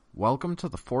Welcome to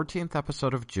the 14th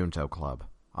episode of Junto Club.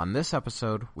 On this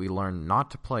episode, we learn not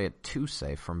to play it too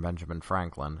safe from Benjamin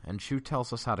Franklin, and Shu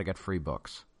tells us how to get free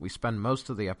books. We spend most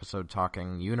of the episode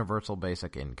talking universal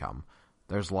basic income.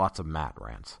 There's lots of Matt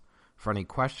rants. For any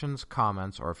questions,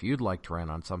 comments, or if you'd like to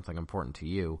rant on something important to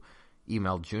you,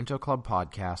 email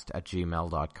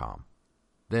juntoclubpodcast@gmail.com.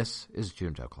 This is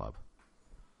Junto Club.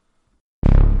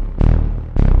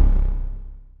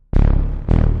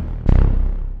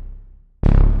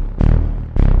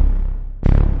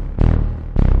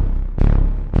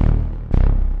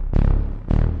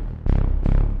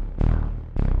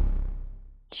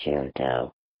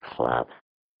 Junto Club.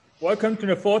 Welcome to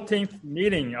the 14th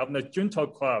meeting of the Junto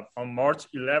Club on March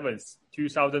 11th,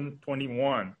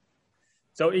 2021.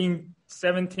 So in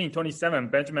 1727,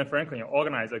 Benjamin Franklin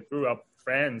organized a group of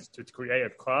friends to create a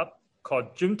club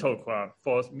called Junto Club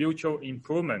for mutual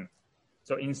improvement.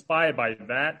 So inspired by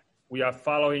that, we are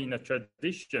following the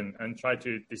tradition and try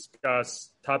to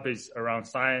discuss topics around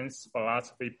science,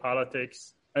 philosophy,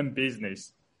 politics, and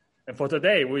business. And for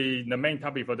today, the main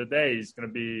topic for today is going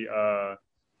to be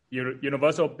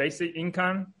universal basic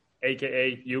income,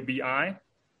 aka UBI.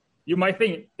 You might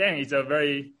think, dang, it's a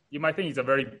very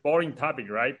boring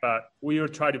topic, right? But we will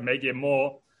try to make it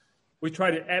more. We try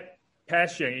to add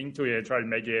passion into it, try to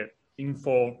make it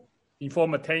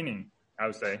informative, I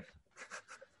would say.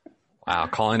 Wow,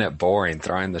 calling it boring,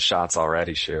 throwing the shots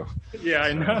already, Shu. Yeah,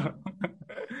 I know.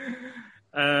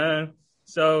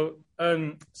 So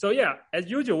yeah, as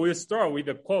usual, we'll start with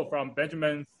a quote from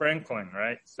Benjamin Franklin,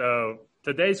 right? So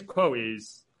today's quote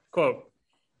is, quote,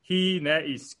 "He that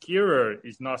is secure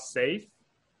is not safe,"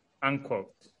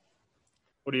 unquote.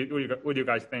 What do you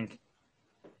guys think?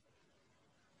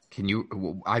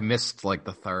 I missed like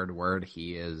the third word.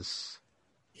 He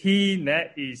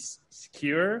that is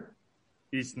secure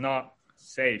is not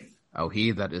safe. Oh,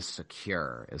 he that is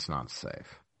secure is not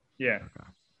safe. Yeah.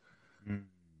 Okay.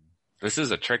 This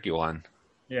is a tricky one.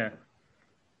 Yeah.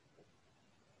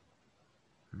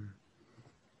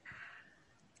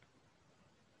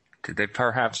 Did they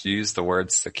perhaps use the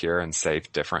words secure and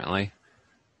safe differently?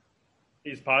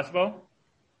 Is possible.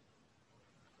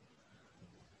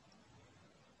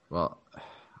 Well,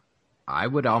 I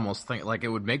would almost think like it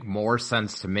would make more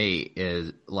sense to me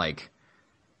is like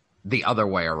the other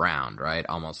way around, right?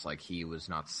 Almost like he was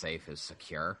not safe is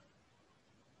secure.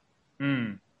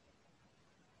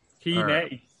 He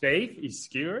that is safe is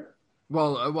secure?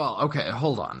 Well, okay,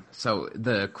 hold on. So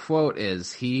the quote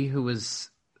is, "He who is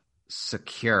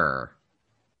secure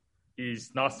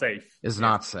is not safe." Is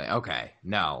not safe. Okay.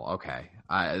 No, okay.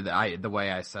 I the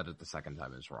way I said it the second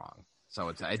time is wrong. So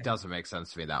it doesn't make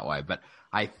sense to me that way. But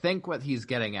I think what he's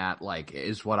getting at, like,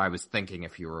 is what I was thinking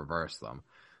if you reverse them,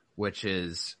 which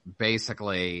is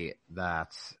basically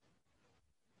that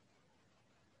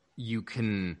you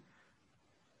can,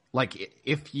 like,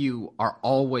 if you are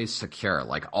always secure,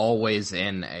 like always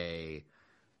in a,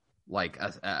 like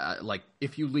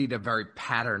if you lead a very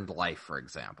patterned life, for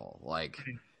example, like,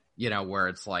 you know, where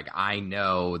it's like, I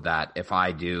know that if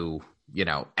I do, you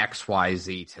know,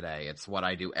 XYZ today, it's what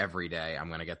I do every day. I'm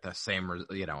going to get the same,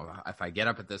 you know, if I get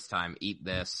up at this time, eat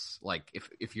this, like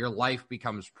if your life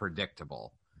becomes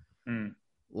predictable,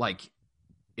 like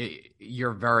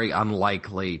you're very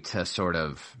unlikely to sort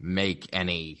of make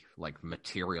any like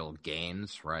material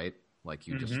gains, right? Like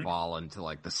you just fall into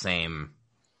like the same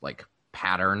like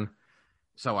pattern.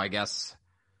 So I guess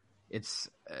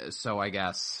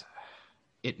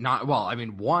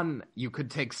one, you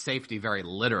could take safety very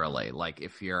literally. Like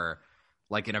if you're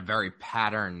like in a very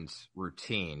patterned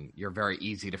routine, you're very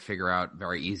easy to figure out,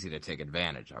 very easy to take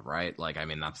advantage of, right? Like, I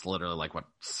mean, that's literally like what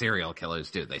serial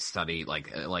killers do. They study like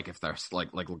if they're like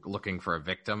looking for a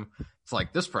victim, it's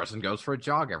like this person goes for a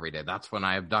jog every day. That's when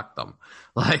I abduct them.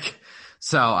 Like,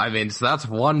 so, I mean, so that's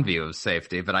one view of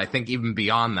safety. But I think even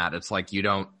beyond that, it's like you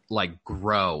don't like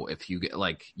grow if you get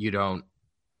like, you don't,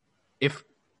 if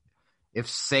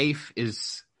safe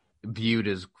is viewed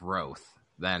as growth,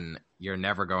 then you're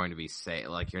never going to be safe.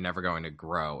 Like you're never going to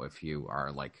grow if you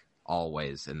are like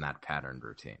always in that patterned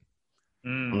routine. I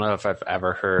don't know if I've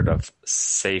ever heard of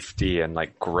safety and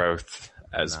like growth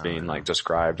as being like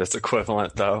described as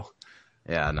equivalent though.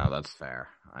 Yeah, no, that's fair.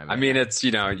 I mean, it's,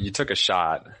 you know, you took a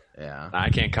shot. Yeah. I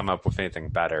can't come up with anything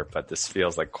better, but this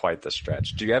feels like quite the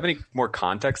stretch. Do you have any more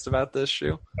context about this,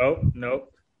 Shu? Oh, no.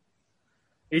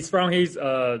 It's from his,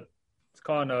 it's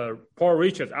called Paul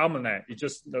Richards Almanac.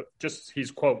 It's just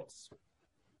his quotes.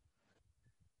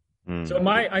 So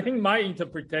I think my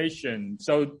interpretation.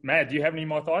 So Matt, do you have any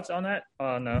more thoughts on that?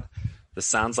 No. This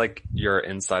sounds like you're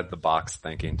inside the box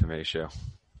thinking to me, Shu.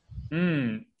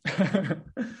 To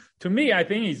me, I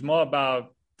think it's more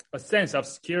about a sense of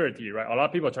security, right? A lot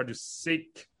of people try to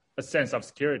seek a sense of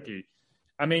security.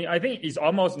 I mean, I think it's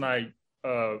almost like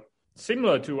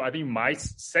similar to, I think my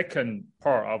second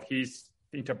part of his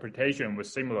interpretation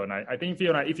was similar. And I think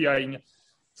feel like if you are in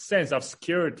sense of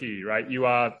security, right, you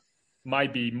are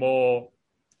not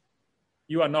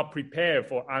prepared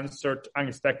for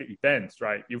unexpected events,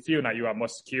 right? You feel like you are more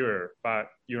secure, but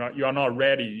you are not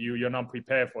ready. You're not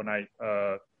prepared for like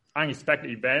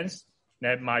unexpected events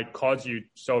that might cause you.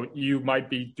 So you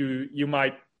might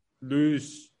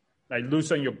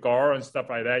loosen your guard and stuff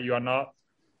like that. You are not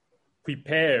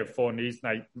prepared for these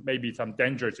like maybe some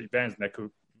dangerous events that could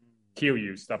kill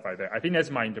you, stuff like that. I think that's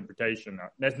my interpretation.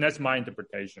 That's my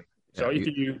interpretation. So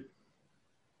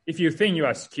if you think you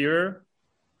are secure,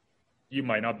 you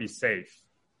might not be safe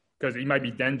because it might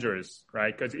be dangerous,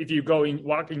 right? Because if you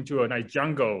walk into a nice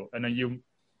jungle and then you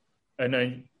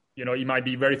might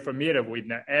be very familiar with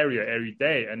that area every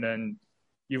day, and then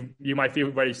you might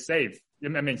feel very safe.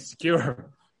 I mean,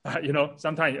 secure.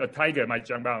 Sometimes a tiger might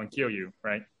jump out and kill you,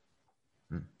 right?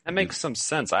 That makes some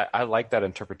sense. I like that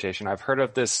interpretation. I've heard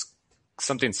of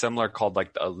something similar called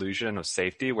like the illusion of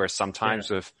safety, where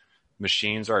sometimes with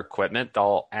machines or equipment,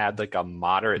 they'll add like a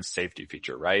moderate safety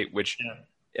feature, right? Which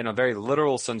in a very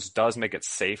literal sense does make it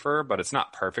safer, but it's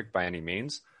not perfect by any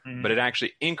means. Mm-hmm. But it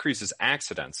actually increases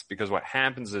accidents because what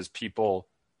happens is people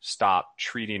stop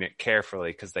treating it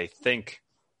carefully because they think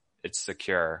it's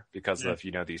secure because of,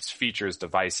 these features,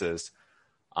 devices.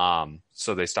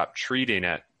 So they stop treating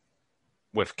it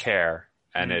with care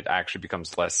and it actually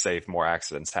becomes less safe, more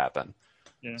accidents happen.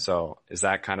 Yeah. So is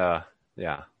that kind of,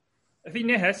 I think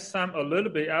that has a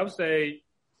little bit, I would say,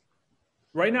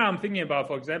 right now I'm thinking about,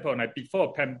 for example, like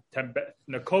before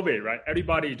COVID, right?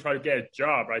 Everybody try to get a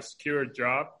job, right? Secure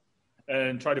job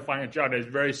and try to find a job that is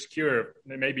very secure.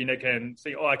 Maybe they can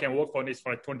say, I can work for this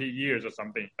for like 20 years or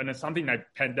something. And then something like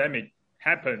pandemic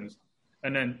happens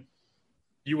and then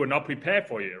you were not prepared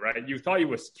for it, right? You thought you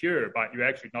were secure, but you're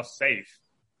actually not safe,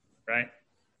 right?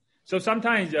 So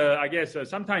sometimes, I guess,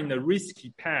 sometimes the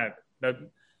risky path,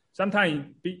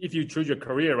 sometimes if you choose your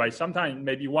career, right, sometimes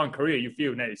maybe one career you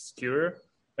feel that is secure,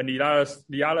 and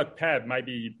the other path might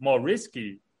be more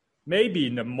risky. Maybe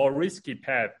the more risky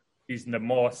path is the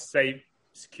more safe,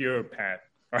 secure path,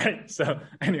 right? So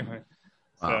anyway,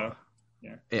 wow.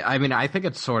 I mean, I think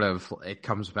it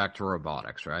comes back to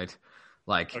robotics, right?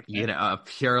 Like, a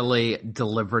purely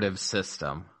deliberative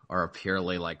system or a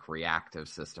purely like reactive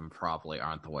system probably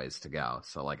aren't the ways to go.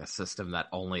 So like a system that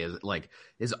only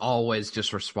is always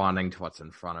just responding to what's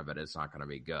in front of it is not going to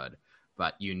be good.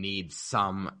 But you need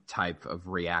some type of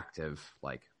reactive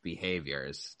like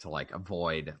behaviors to like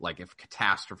avoid, like if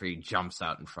catastrophe jumps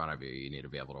out in front of you, you need to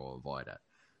be able to avoid it.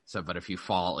 So, but if you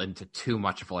fall into too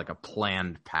much of like a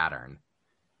planned pattern,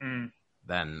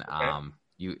 then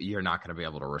you're not going to be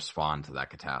able to respond to that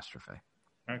catastrophe.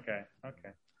 Okay.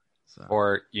 So.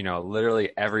 Or,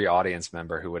 literally every audience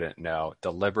member who wouldn't know,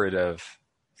 deliberative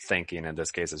thinking in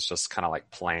this case is just kind of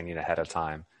like planning ahead of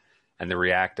time. And the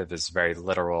reactive is very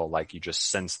literal, like you just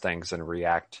sense things and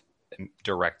react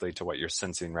directly to what you're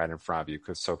sensing right in front of you,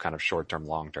 because so kind of short-term,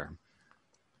 long-term.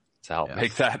 To help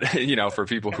make that, for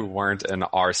people who weren't in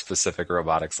our specific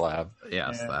robotics lab.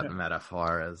 Yes, that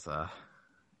metaphor is, right.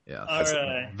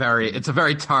 It's a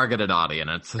very targeted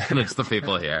audience, and it's the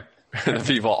people here. The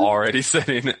people already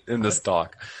sitting in this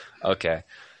talk. Okay.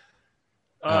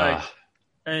 All right.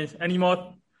 Any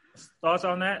more thoughts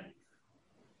on that?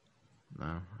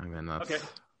 No, I mean that's okay.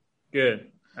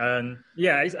 Good. And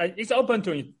it's open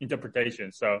to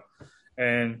interpretation. So,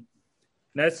 and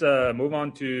let's move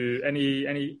on to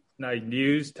any like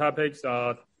news topics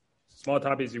or small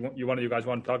topics you guys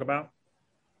want to talk about.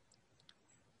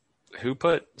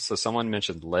 Someone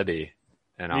mentioned Libby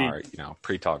in our,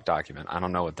 pre-talk document. I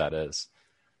don't know what that is.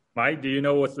 Mike, do you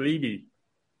know what's Libby?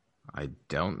 I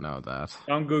don't know that.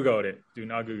 Don't Google it. Do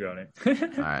not Google it.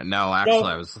 All right. No, actually,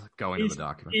 I was going to the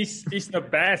document. It's the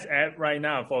best app right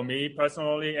now for me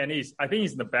personally, and I think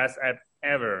it's the best app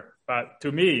ever. But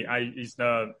to me, I use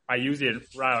it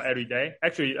right every day.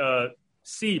 Actually,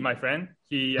 C, my friend,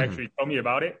 he actually told me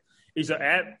about it. It's an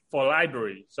app for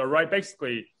library. So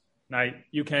basically, like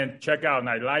you can check out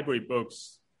like library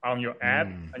books on your app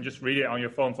and just read it on your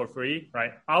phone for free,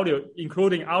 right?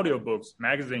 Including audiobooks,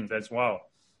 magazines as well.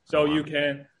 So you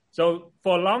can. So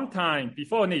for a long time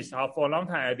before this,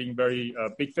 I've been very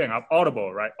big fan of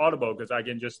Audible, right? Audible, because I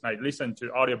can just like listen to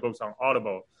audiobooks on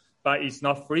Audible, but it's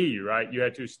not free, right?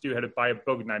 You still have to buy a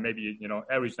book, like maybe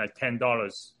average like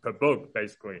 $10 per book,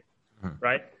 basically,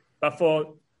 right? But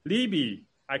for Libby,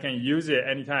 I can use it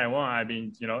anytime I want. I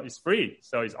mean, it's free,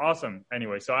 so it's awesome.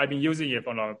 Anyway, so I've been using it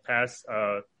for the past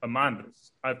a month,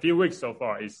 a few weeks so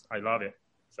far. I love it.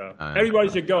 So everybody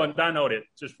should go and download it.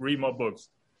 Just read more books.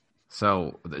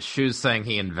 So the Shu's saying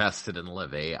he invested in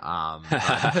Libby.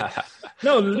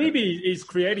 No, Libby is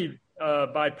created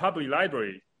by public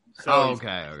library. So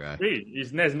okay. free.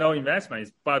 There's no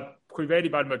investment, but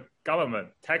created by the government.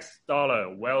 Tax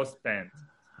dollar well spent.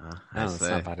 That's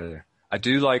not bad either. I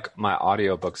do like my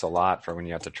audiobooks a lot for when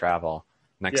you have to travel.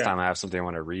 Next time I have something I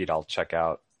want to read, I'll check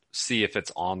out, see if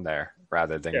it's on there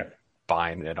rather than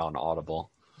buying it on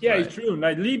Audible. Yeah, It's true.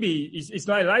 Like Libby, it's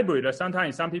like a library.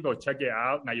 Sometimes some people check it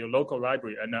out, like your local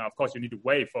library, and of course you need to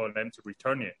wait for them to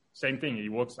return it. Same thing, it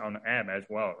works on the app as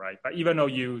well, right? But even though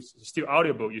you still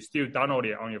audiobook, you still download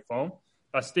it on your phone.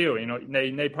 But still,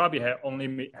 they probably have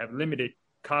limited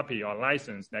copy or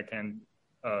license that can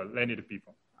lend it to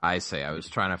people. I see. I was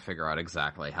trying to figure out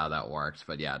exactly how that works,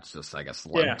 but it's just, I guess,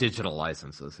 digital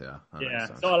licences. Yeah.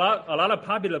 So a lot of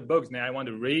popular books that I want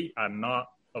to read are not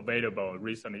available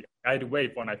recently. I had to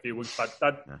wait for a few weeks,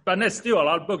 but there's still a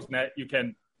lot of books that you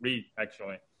can read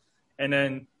actually. And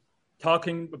then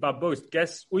talking about books,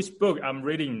 guess which book I'm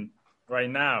reading right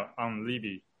now on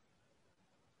Libby?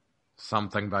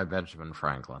 Something by Benjamin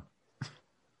Franklin.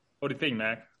 What do you think,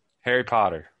 Mac? Harry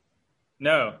Potter.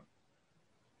 No.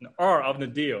 The Art of the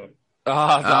Deal. The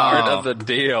Art of the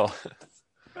Deal.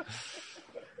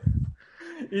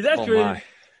 It's actually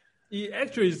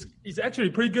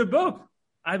a pretty good book.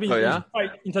 I mean, it's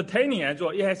quite entertaining as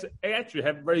well. It actually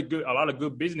have a lot of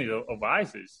good business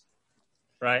advices,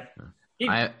 right? Go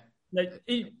ahead.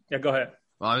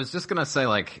 Well, I was just gonna say,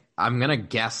 I'm gonna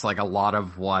guess, a lot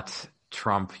of what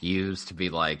Trump used to be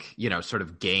sort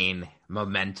of gain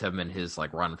momentum in his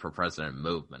run for president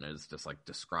movement is just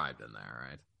described in there,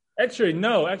 right? Actually,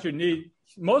 no. Actually,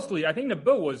 mostly, I think the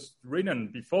book was written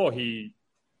before he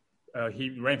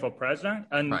ran for president,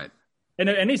 and right. And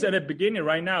at least at the beginning,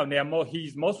 right now,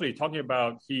 he's mostly talking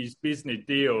about his business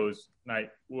deals,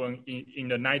 when in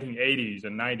the 1980s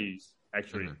and 90s,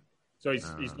 actually. Mm-hmm. So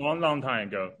it's a long time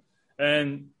ago,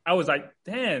 and I was like,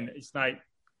 damn, it's I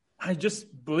just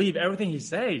believe everything he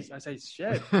says. I say,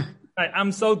 shit,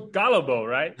 I'm so gullible,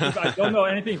 right? If I don't know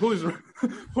anything, who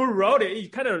wrote it?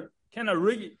 It kind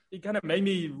of made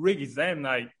me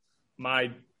re-examine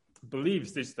my belief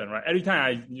system, right? Every time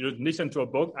I listen to a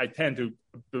book, I tend to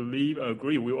believe or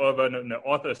agree with whatever the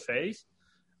author says,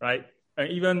 right?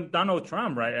 And even Donald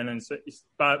Trump, right? And then,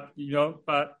 but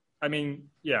I mean,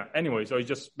 yeah. Anyway, so it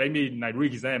just made me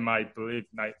re-examine my belief,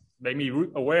 made me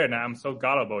aware that I'm so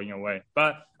gullible in a way.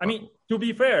 But I mean, to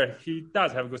be fair, he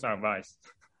does have good advice.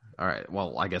 All right.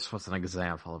 Well, I guess what's an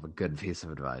example of a good piece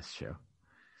of advice, Joe?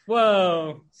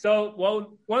 Well,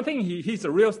 one thing, he's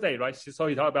a real estate, right? So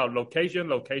he talked about location,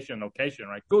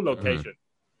 right? Good location. Mm-hmm.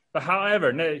 But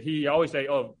however, he always say,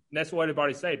 oh, that's what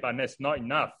everybody say, but that's not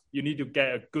enough. You need to get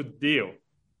a good deal.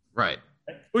 Right.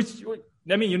 Which,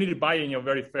 that means you need to buy in a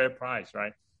very fair price,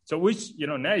 right? So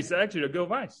that is actually a good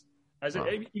advice. I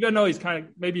said, even though it's kind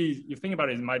of, maybe you think about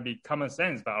it, it might be common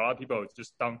sense, but a lot of people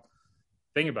just don't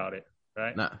think about it,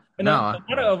 right? Another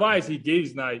advice he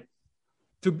gives,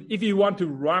 if you want to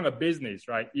run a business,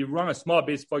 right? You run a small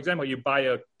business. For example, you buy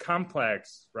a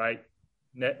complex, right?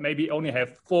 That maybe only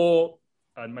have four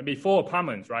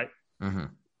apartments, right? Mm-hmm.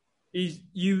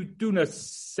 You do the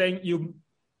same.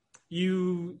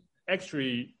 You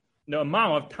actually, the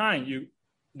amount of time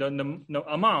the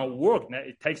amount of work that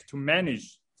it takes to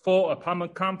manage 4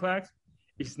 apartment complex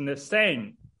is the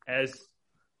same as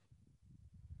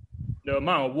the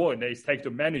amount of work that it takes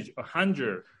to manage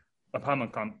 100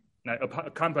 apartment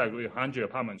complex with 100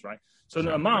 apartments, right? So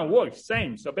the amount of work is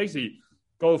same. So basically,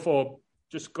 go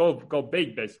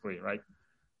big, basically, right?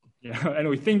 And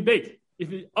we think big.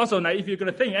 If you're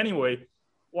gonna think anyway,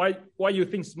 why you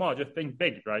think small? Just think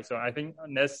big, right? So I think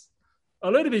that's a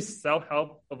little bit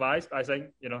self-help advice. I think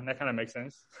that kind of makes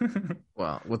sense.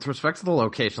 Well, with respect to the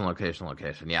location,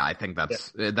 yeah, I think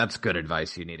that's good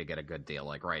advice. You need to get a good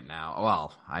deal. Right now,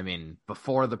 well, I mean,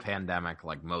 before the pandemic,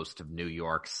 most of New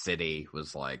York City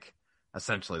was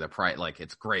essentially the price.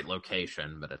 It's great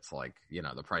location, but it's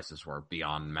the prices were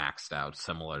beyond maxed out,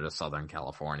 similar to Southern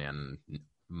California and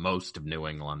most of New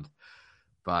England.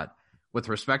 But with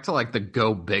respect to the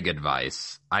go big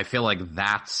advice, I feel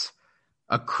that's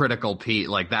a critical piece.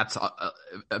 That's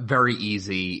a very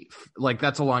easy,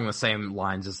 that's along the same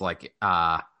lines as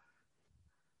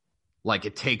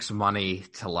it takes money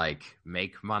to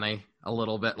make money a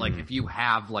little bit. If you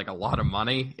have a lot of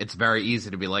money, it's very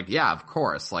easy to be yeah, of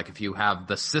course. If you have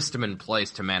the system in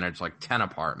place to manage 10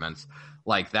 apartments,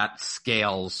 that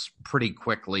scales pretty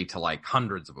quickly to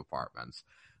hundreds of apartments.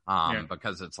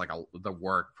 because it's like the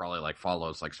work probably like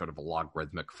follows like sort of a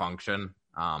logarithmic function.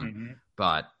 Mm-hmm.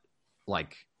 But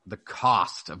like the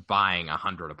cost of buying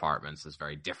 100 apartments is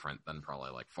very different than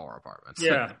probably like 4 apartments.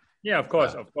 Yeah, of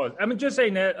course. I mean, just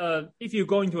saying that if you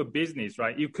go into a business,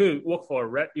 right, you could work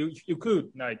for you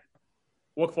could like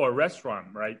work for a restaurant,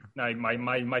 right? Like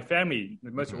my family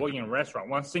was working in a restaurant,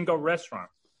 one single restaurant.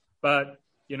 But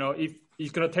if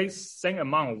it's gonna take same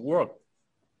amount of work,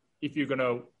 if you're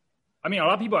gonna, I mean, a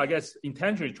lot of people, I guess,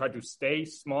 intentionally try to stay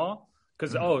small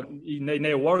because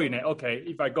they worry that okay,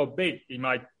 if I go big, it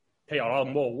might take a lot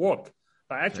more work,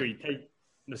 but actually take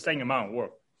the same amount of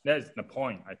work. That's the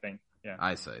point, I think. Yeah,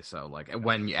 I see. So like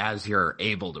as you're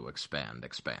able to expand.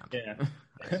 Yeah,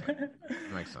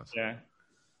 makes sense.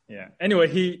 Yeah. Anyway,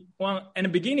 in the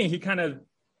beginning, he kind of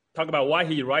talked about why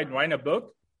he writing a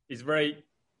book. He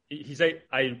said,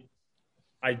 I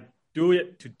do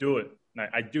it to do it.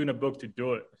 Like, I do in a book to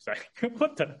do it. It's like,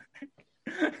 what the?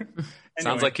 Anyway.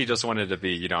 Sounds like he just wanted to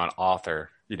be, an author,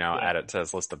 add it to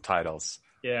his list of titles.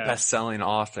 Yeah. Best-selling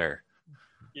author.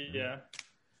 Yeah.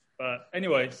 But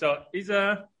anyway, so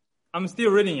I'm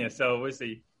still reading it, so we'll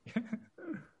see.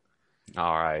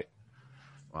 All right.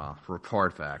 Well,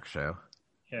 report back, show.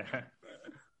 Yeah.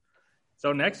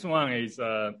 So next one is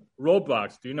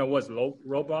Roblox. Do you know what's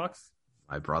Roblox?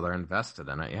 My brother invested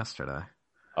in it yesterday.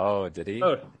 Oh, did he?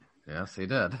 Oh. Yes, he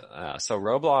did. So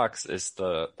Roblox is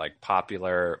the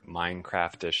popular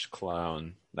Minecraft-ish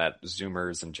clone that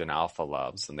Zoomers and Gen Alpha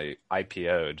loves, and they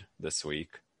IPO'd this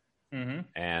week. Mm-hmm.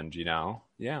 And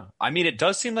I mean, it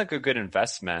does seem like a good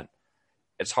investment.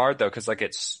 It's hard though, because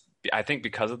I think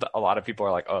because of a lot of people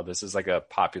are like, oh, this is like a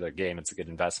popular game, it's a good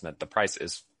investment. The price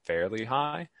is fairly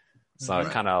high. So I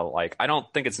kind of like, I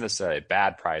don't think it's necessarily a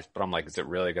bad price, but I'm like, is it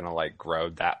really going to like grow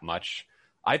that much?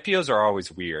 IPOs are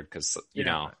always weird because,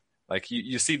 like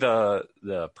you see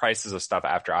the prices of stuff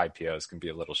after IPOs can be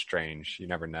a little strange. You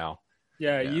never know.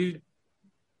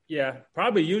 Yeah,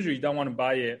 probably usually you don't want to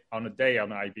buy it on the day of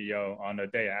the IPO, on the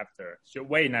day after. Should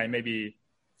wait like maybe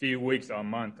a few weeks or a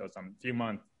month or few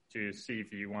months to see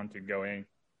if you want to go in.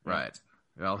 Right.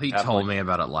 Well, he told me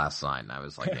about it last night, and I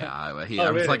was like, yeah. I was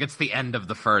really? like, it's the end of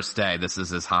the first day. This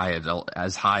is as high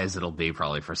as it'll be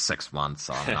probably for 6 months.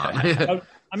 So I'm not.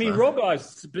 I mean, Roblox is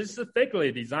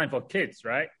specifically designed for kids,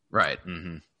 right? Right.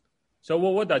 Mm-hmm. So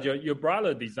what does your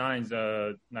brother designs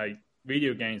like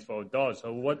video games for adults?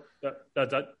 So what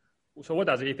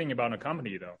does he think about the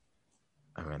company though?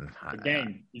 I mean, the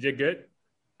game, is it good?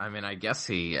 I mean, I guess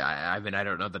I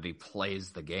don't know that he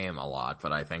plays the game a lot,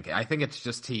 but I think it's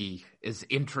just he is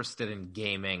interested in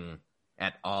gaming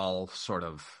at all sort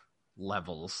of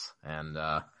levels, and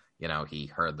he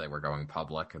heard they were going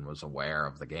public and was aware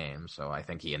of the game, so I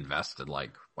think he invested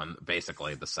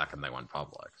basically the second they went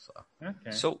public. So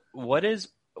okay. So what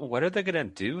are they going to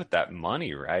do with that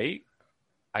money, right?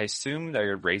 I assume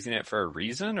they're raising it for a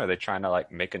reason. Are they trying to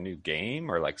like make a new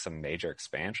game or like some major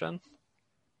expansion?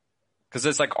 Because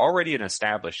it's like already an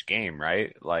established game,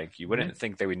 right? Like you wouldn't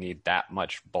think they would need that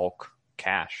much bulk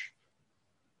cash.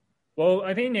 Well,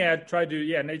 I think they try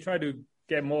to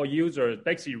get more users,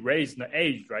 basically raise the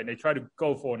age, right? They try to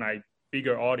go for like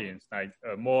bigger audience, like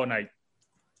more like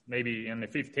maybe in the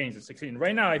 15 to 16.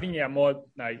 Right now, I think more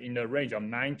like in the range of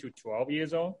 9 to 12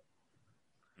 years old,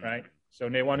 right? So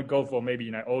they want to go for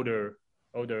maybe like older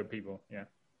people, yeah.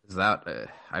 Is that?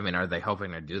 I mean, are they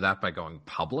hoping to do that by going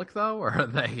public though, or are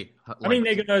they? I mean,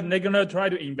 they're gonna try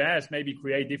to invest, maybe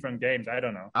create different games. I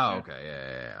don't know. Oh, okay,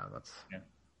 yeah. That's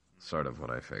sort of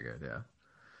what I figured. Yeah.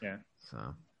 Yeah.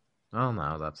 So, well,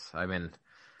 no, that's. I mean,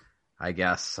 I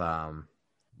guess.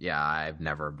 I've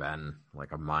never been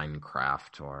like a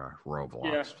Minecraft or a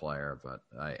Roblox player, but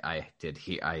I did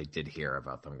hear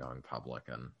about them going public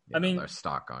and their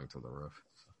stock going to the roof.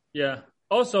 So. Yeah.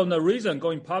 Also, the reason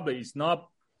going public is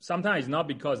sometimes not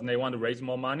because they want to raise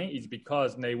more money. It's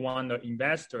because they want the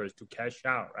investors to cash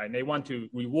out, right? They want to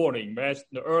reward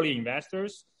the early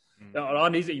investors. Mm-hmm. A lot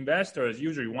of these investors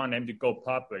usually want them to go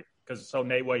public because so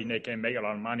that way they can make a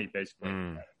lot of money, basically.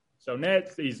 Mm. So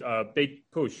that is a big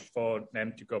push for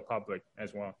them to go public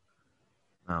as well.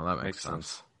 Oh, that makes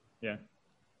sense. Yeah.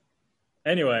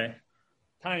 Anyway,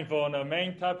 time for the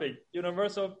main topic,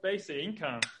 universal basic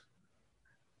income.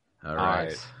 All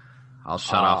right. I'll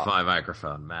shut off my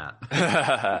microphone,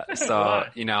 Matt. So,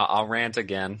 I'll rant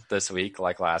again this week.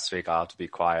 Like last week, I'll have to be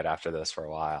quiet after this for a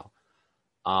while.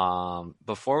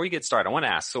 Before we get started, I want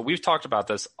to ask, so we've talked about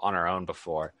this on our own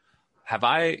before. Have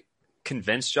I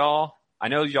convinced y'all? I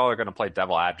know y'all are going to play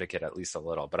devil advocate at least a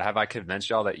little, but have I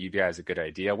convinced y'all that UBI is a good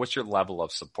idea? What's your level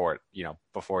of support,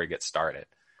 before we get started?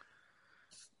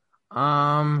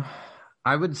 I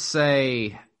would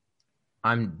say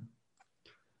I'm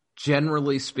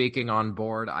generally speaking, on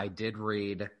board. I did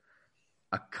read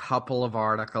a couple of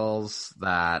articles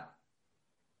that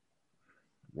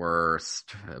were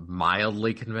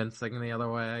mildly convincing the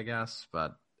other way, I guess.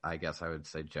 But I guess I would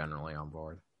say generally on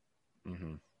board.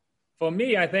 Mm-hmm. For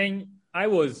me, I think I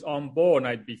was on board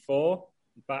like before,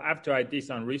 but after I did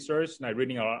some research, like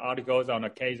reading a lot of articles on the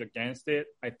case against it,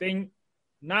 I think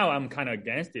now I'm kind of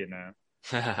against it now.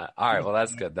 All right, well,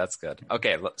 that's good. That's good.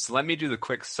 Okay, so let me do the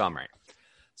quick summary.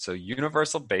 So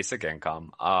universal basic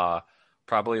income,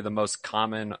 probably the most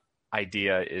common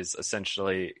idea is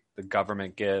essentially the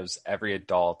government gives every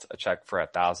adult a check for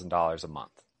 $1,000 a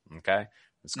month. Okay,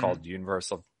 it's called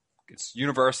universal. It's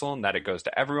universal in that it goes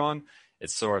to everyone.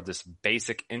 It's sort of this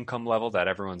basic income level that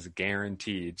everyone's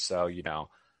guaranteed. So,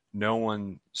 no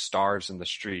one starves in the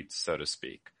streets, so to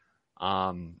speak.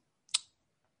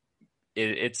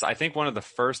 It's I think one of the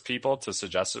first people to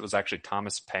suggest it was actually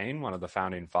Thomas Paine, one of the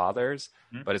founding fathers.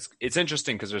 But it's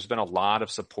interesting because there's been a lot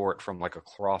of support from like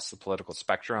across the political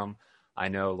spectrum. I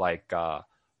know like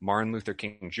Martin Luther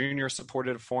King Jr.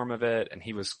 supported a form of it, and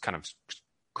he was kind of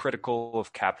critical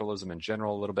of capitalism in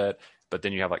general a little bit. But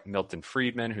then you have like Milton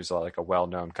Friedman, who's like a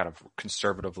well-known kind of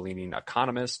conservative-leaning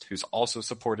economist who's also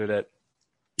supported it.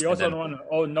 He also won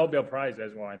a Nobel Prize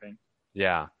as well, I think.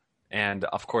 Yeah. And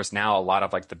of course, now a lot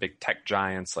of like the big tech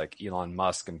giants like Elon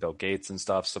Musk and Bill Gates and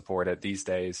stuff support it these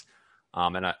days.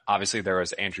 And obviously there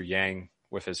was Andrew Yang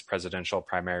with his presidential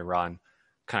primary run,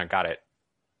 kind of got it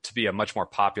to be a much more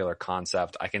popular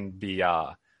concept. I can be,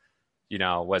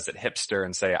 was it hipster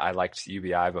and say I liked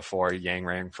UBI before Yang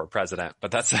ran for president, but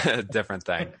that's a different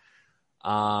thing.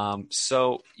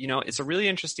 So, it's a really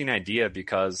interesting idea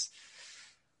because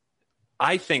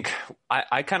I think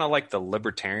I kind of like the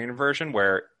libertarian version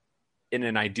where in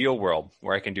an ideal world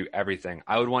where I can do everything,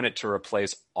 I would want it to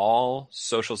replace all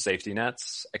social safety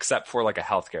nets except for like a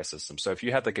healthcare system. So if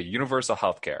you had like a universal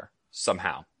healthcare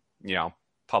somehow,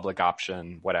 public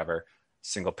option, whatever,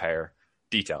 single payer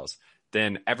details,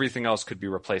 then everything else could be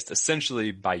replaced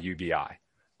essentially by UBI.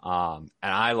 And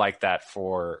I like that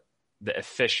for the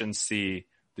efficiency,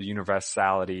 the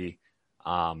universality,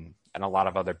 and a lot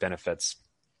of other benefits.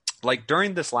 Like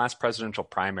during this last presidential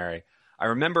primary, I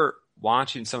remember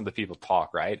watching some of the people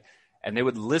talk, right? And they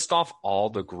would list off all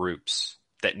the groups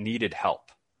that needed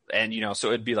help. And, so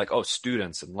it'd be like,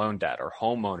 students and loan debt or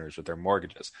homeowners with their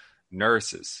mortgages,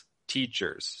 nurses,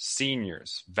 teachers,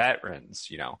 seniors, veterans,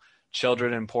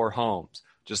 children in poor homes.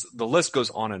 Just the list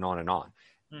goes on and on and on.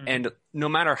 And no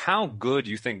matter how good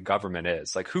you think government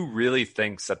is, like who really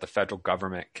thinks that the federal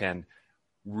government can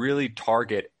really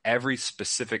target every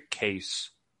specific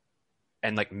case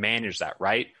and like manage that,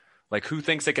 right? Like who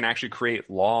thinks they can actually create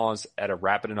laws at a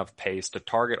rapid enough pace to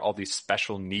target all these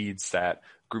special needs that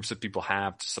groups of people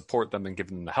have to support them and give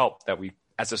them the help that we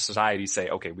as a society say,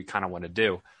 okay, we kind of want to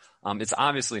do. It's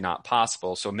obviously not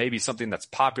possible. So maybe something that's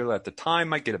popular at the time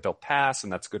might get a bill passed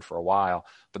and that's good for a while,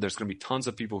 but there's going to be tons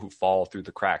of people who fall through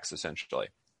the cracks essentially.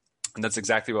 And that's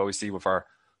exactly what we see with our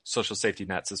social safety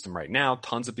net system right now.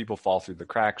 Tons of people fall through the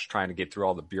cracks trying to get through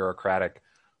all the bureaucratic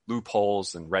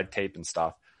loopholes and red tape and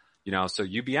stuff. So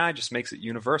UBI just makes it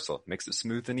universal, makes it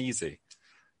smooth and easy.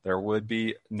 There would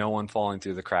be no one falling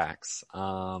through the cracks.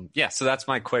 So that's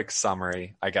my quick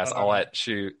summary. I guess I'll let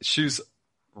Shu's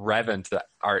Revan to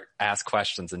ask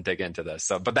questions and dig into this.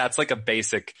 So, but that's like a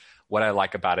basic, what I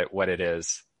like about it, what it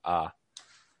is.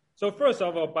 So first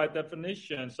of all, by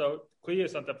definition, so clear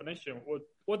some definition.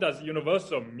 What does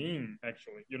universal mean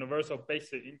actually? Universal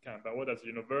basic income, but what does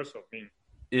universal mean?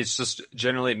 It's just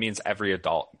generally it means every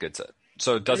adult gets it.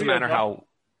 So it doesn't matter how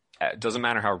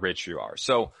rich you are.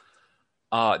 So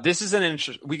this is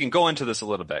we can go into this a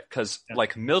little bit because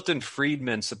like Milton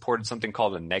Friedman supported something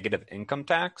called a negative income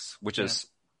tax, which is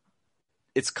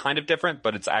it's kind of different,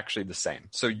 but it's actually the same.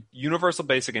 So universal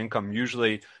basic income,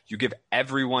 usually you give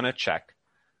everyone a check,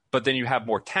 but then you have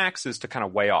more taxes to kind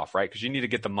of weigh off, right? Because you need to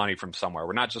get the money from somewhere.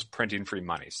 We're not just printing free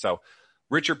money. So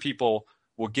richer people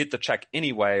will get the check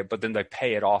anyway, but then they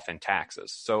pay it off in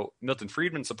taxes. So Milton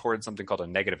Friedman supported something called a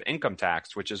negative income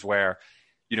tax, which is where,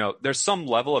 there's some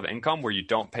level of income where you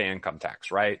don't pay income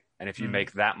tax, right? And if you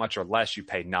make that much or less, you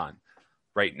pay none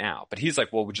right now. But he's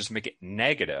like, well, we'll just make it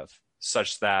negative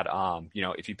such that,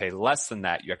 if you pay less than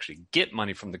that, you actually get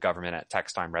money from the government at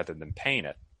tax time rather than paying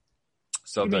it.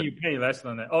 So you pay less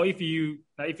than that. Or if you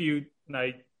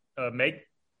make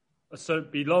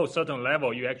below a certain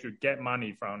level, you actually get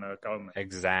money from the government.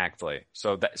 Exactly.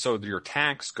 So your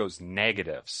tax goes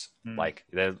negatives, like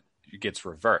it gets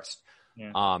reversed.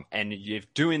 Yeah. And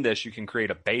if doing this, you can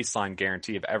create a baseline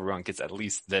guarantee if everyone gets at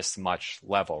least this much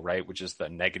level, right? Which is the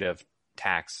negative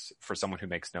tax for someone who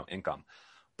makes no income.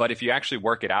 But if you actually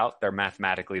work it out, they're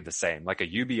mathematically the same. Like a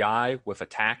UBI with a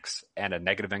tax and a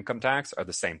negative income tax are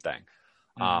the same thing.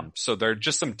 So there are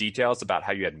just some details about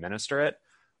how you administer it.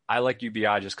 I like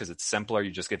UBI just because it's simpler. You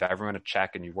just give everyone a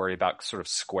check and you worry about sort of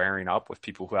squaring up with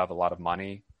people who have a lot of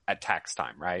money at tax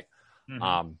time, right?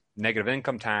 Negative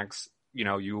income tax,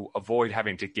 you avoid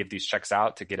having to give these checks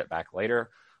out to get it back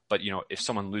later. But, if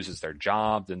someone loses their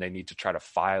job, then they need to try to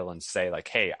file and say like,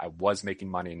 hey, I was making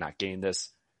money and not getting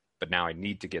this, but now I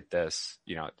need to get this,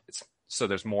 so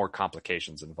there's more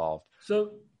complications involved.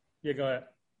 So, yeah, go ahead.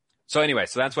 So anyway,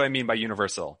 so that's what I mean by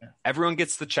universal. Yeah. Everyone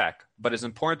gets the check, but it's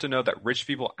important to know that rich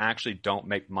people actually don't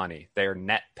make money. They are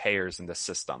net payers in the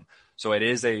system. So it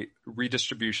is a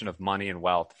redistribution of money and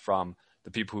wealth from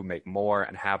the people who make more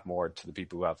and have more to the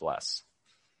people who have less.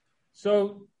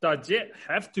 So does it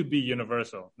have to be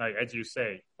universal, like as you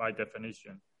say, by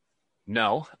definition?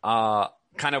 No.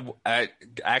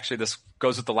 Actually, this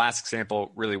goes with the last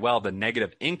example really well. The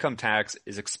negative income tax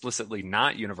is explicitly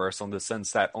not universal in the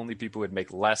sense that only people who would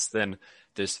make less than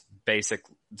this basic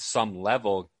sum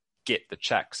level get the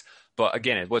checks. But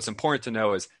again, what's important to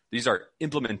know is these are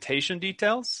implementation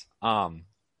details.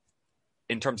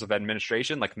 In terms of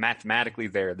administration, like mathematically,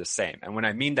 they're the same. And when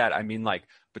I mean that, I mean like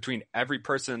between every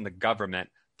person in the government,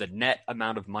 the net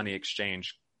amount of money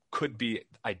exchanged could be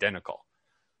identical.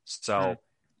 So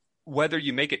whether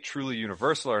you make it truly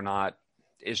universal or not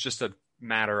is just a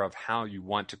matter of how you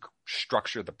want to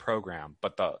structure the program.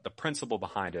 But the principle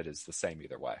behind it is the same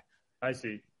either way. I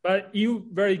see. But you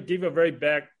give a very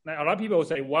bad, like a lot of people will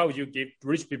say, why would you give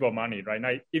rich people money, right?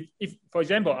 Like if for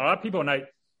example, a lot of people, like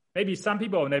maybe some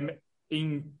people,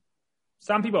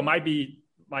 some people might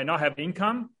not have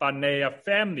income, but they are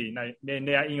family, like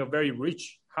they are in a very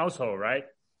rich household, right?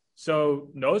 So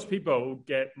those people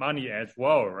get money as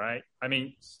well, right? I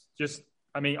mean,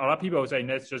 a lot of people say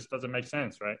that just doesn't make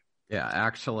sense, right? Yeah,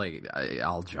 actually,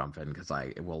 I'll jump in because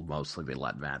I will mostly be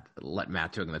let Matt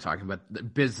doing the talking. But the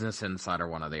Business Insider,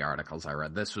 one of the articles I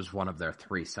read, this was one of their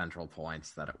 3 central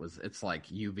points, that it's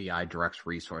like UBI directs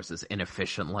resources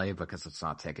inefficiently because it's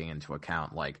not taking into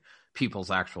account like people's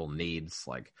actual needs,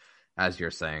 like as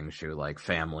you're saying, Shu, like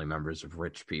family members of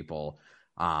rich people,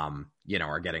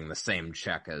 are getting the same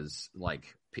check as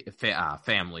like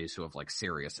families who have like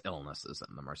serious illnesses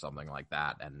in them or something like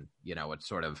that. And, it's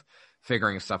sort of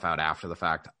figuring stuff out after the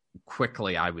fact.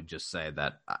 Quickly, I would just say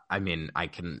that,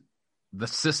 the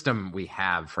system we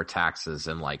have for taxes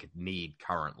and like need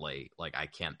currently, like I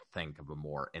can't think of a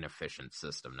more inefficient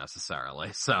system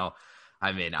necessarily. So,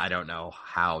 I don't know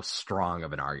how strong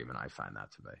of an argument I find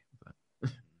that to be.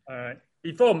 All right.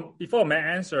 Before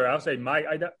Matt answer, I'll say, Mike,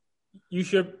 you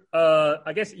should,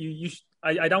 I guess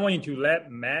I don't want you to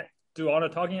let Matt do all the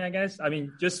talking, I guess.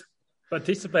 Just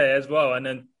participate as well and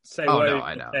then say what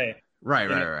you say. Right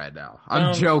now.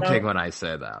 I'm joking when I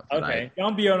say that. Okay.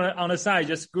 Don't be on the side.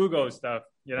 Just Google stuff,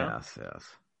 Yes.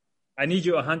 I need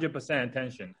you 100%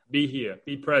 attention. Be here.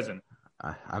 Be present.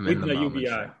 I'm in the moment,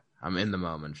 UBI. I'm in the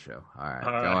moment, Shu. All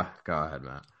right. Go ahead,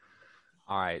 Matt.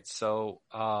 All right. So,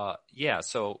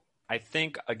 so I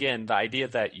think, again, the idea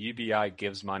that UBI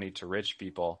gives money to rich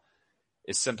people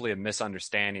is simply a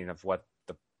misunderstanding of what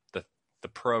the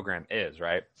program is,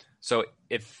 right? So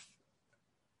if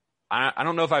I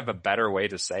don't know if I have a better way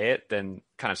to say it than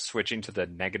kind of switching to the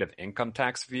negative income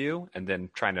tax view and then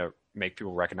trying to make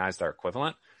people recognize their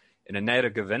equivalent. In a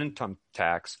negative income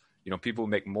tax, people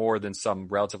who make more than some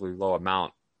relatively low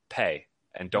amount pay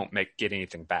and don't get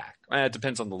anything back. It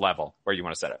depends on the level where you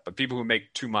want to set it. But people who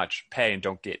make too much pay and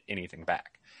don't get anything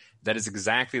back. That is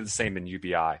exactly the same in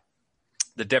UBI.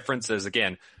 The difference is,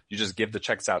 again, you just give the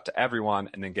checks out to everyone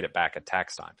and then get it back at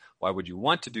tax time. Why would you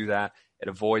want to do that? It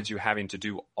avoids you having to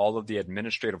do all of the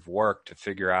administrative work to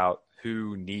figure out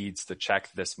who needs the check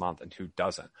this month and who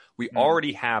doesn't. We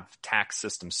already have tax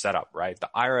systems set up, right? The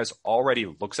IRS already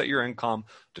looks at your income,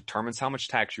 determines how much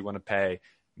tax you want to pay,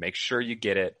 make sure you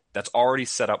get it. That's already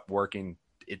set up working.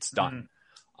 It's done.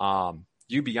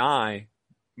 UBI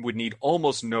would need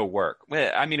almost no work.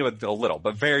 It would a little,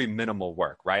 but very minimal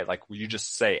work, right? Like you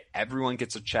just say everyone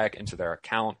gets a check into their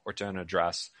account or to an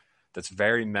address. That's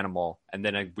very minimal. And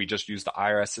then we just use the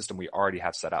IRS system we already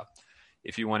have set up.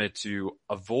 If you wanted to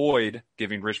avoid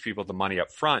giving rich people the money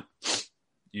up front,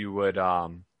 you would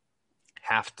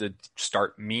have to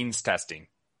start means testing,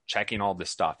 checking all this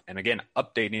stuff. And again,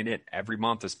 updating it every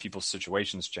month as people's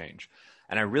situations change.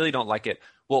 And I really don't like it.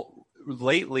 Well,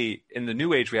 lately in the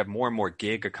new age, we have more and more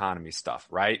gig economy stuff,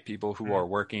 right? People who are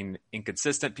working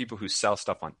inconsistent, people who sell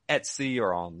stuff on Etsy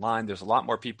or online. There's a lot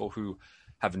more people who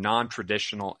have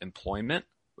non-traditional employment.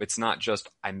 It's not just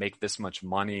I make this much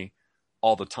money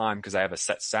all the time because I have a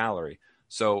set salary.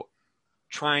 So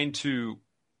trying to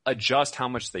adjust how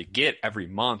much they get every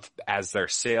month as their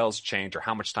sales change or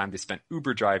how much time they spend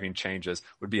Uber driving changes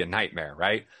would be a nightmare,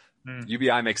 right?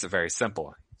 UBI makes it very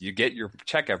simple. You get your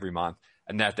check every month,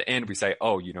 and then at the end we say,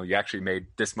 oh, you actually made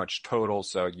this much total,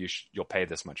 so you'll pay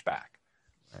this much back.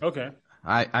 Okay.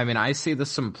 I mean, I see the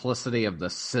simplicity of the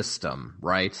system,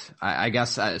 right? I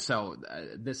guess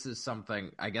this is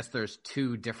something. I guess there's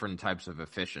two different types of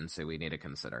efficiency we need to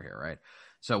consider here, right?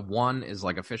 So one is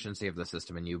like efficiency of the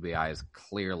system, and UBI is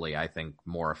clearly, I think,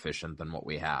 more efficient than what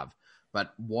we have.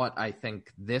 But what I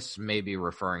think this may be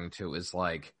referring to is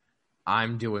like,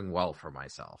 I'm doing well for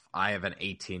myself. I have an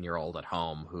 18-year-old at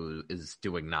home who is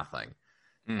doing nothing.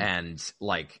 And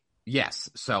like, yes,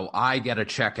 so I get a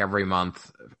check every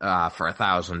month for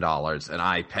 $1,000 and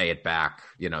I pay it back,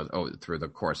 through the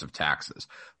course of taxes.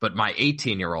 But my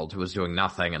 18-year-old who is doing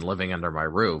nothing and living under my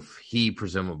roof, he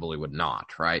presumably would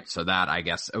not, right? So that, I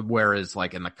guess, whereas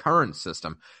like in the current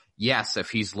system, yes, if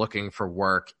he's looking for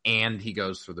work and he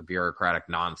goes through the bureaucratic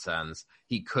nonsense,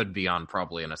 he could be on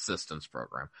probably an assistance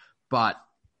program. But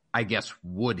I guess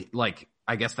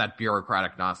that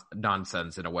bureaucratic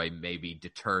nonsense in a way maybe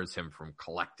deters him from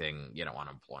collecting,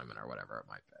 unemployment or whatever it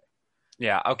might be.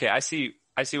 Yeah. Okay. I see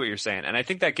what you're saying. And I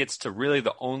think that gets to really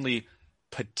the only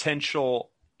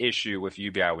potential issue with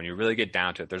UBI when you really get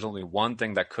down to it. There's only one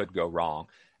thing that could go wrong.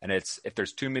 And it's if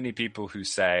there's too many people who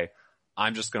say,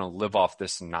 I'm just going to live off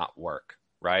this and not work.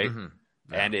 Right. Mm-hmm.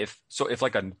 Yeah. And if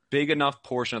like a big enough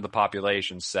portion of the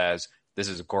population says, this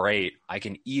is great, I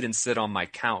can eat and sit on my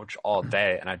couch all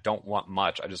day and I don't want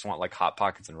much, I just want like Hot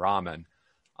Pockets and ramen,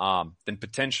 then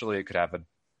potentially it could have a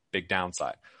big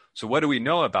downside. So what do we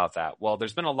know about that? Well,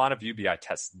 there's been a lot of UBI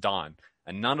tests done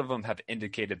and none of them have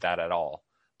indicated that at all.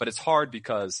 But it's hard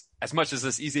because as much as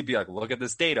it's easy to be like, look at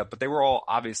this data, but they were all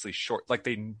obviously short. Like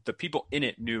the people in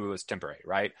it knew it was temporary,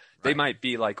 right? They might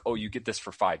be like, oh, you get this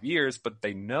for 5 years, but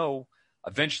they know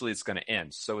eventually it's going to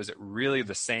end. So is it really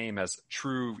the same as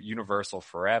true universal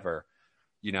forever?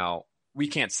 We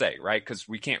can't say, right? Because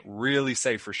we can't really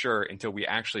say for sure until we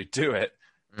actually do it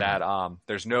that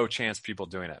there's no chance people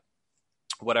doing it.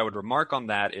 What I would remark on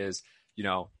that is,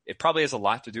 it probably has a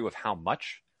lot to do with how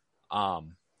much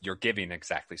you're giving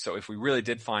exactly. So if we really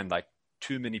did find like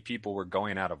too many people were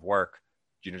going out of work,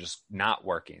 just not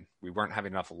working, we weren't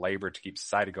having enough labor to keep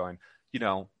society going,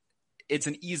 it's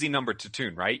an easy number to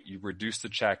tune, right? You reduce the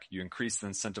check, you increase the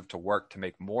incentive to work to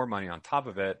make more money on top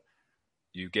of it,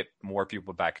 you get more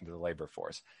people back into the labor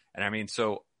force. And I mean,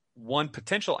 so one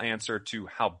potential answer to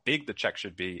how big the check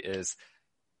should be is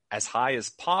as high as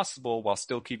possible while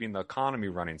still keeping the economy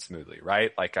running smoothly,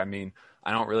 right? Like, I mean,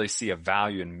 I don't really see a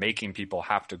value in making people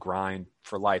have to grind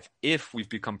for life if we've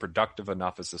become productive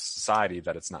enough as a society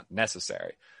that it's not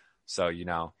necessary. So,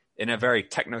 in a very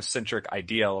technocentric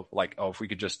ideal, like, oh, if we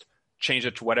could just change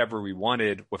it to whatever we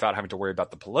wanted without having to worry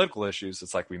about the political issues,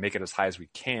 it's like we make it as high as we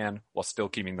can while still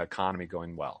keeping the economy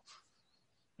going well.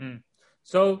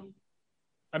 So,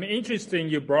 I mean, interesting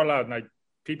you brought out like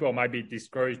people might be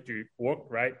discouraged to work,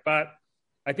 right? But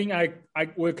I think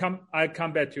I'll come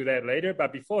back to that later.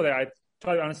 But before that, I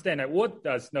try to understand that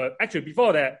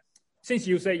before that, since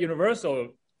you say universal,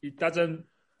 it doesn't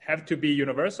have to be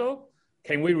universal.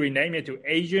 Can we rename it to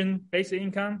Asian basic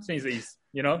income since it's,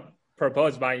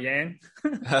 proposed by Yang?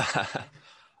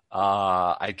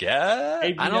 I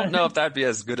guess. I don't know if that'd be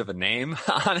as good of a name,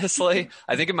 honestly.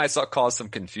 I think it might cause some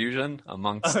confusion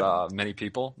amongst many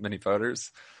people, many voters.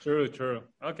 True.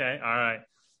 Okay, all right.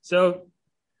 So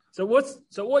what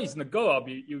is the goal of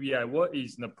UBI? What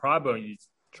is the problem you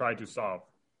try to solve?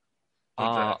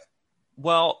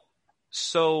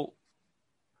 So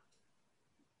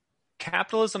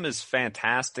capitalism is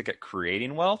fantastic at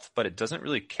creating wealth, but it doesn't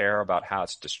really care about how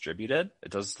it's distributed. It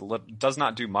does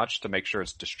not do much to make sure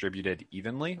it's distributed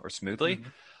evenly or smoothly. Mm-hmm.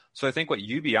 So I think what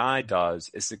UBI does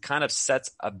is it kind of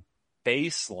sets a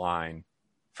baseline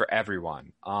for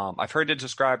everyone. I've heard it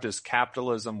described as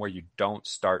capitalism where you don't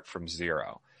start from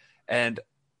zero. And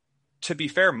to be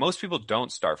fair, most people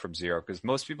don't start from zero because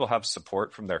most people have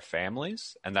support from their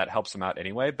families and that helps them out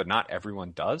anyway, but not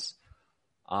everyone does.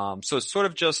 So it's sort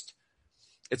of just,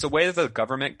 it's a way that the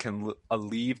government can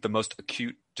alleviate the most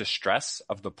acute distress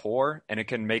of the poor, and it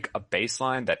can make a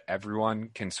baseline that everyone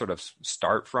can sort of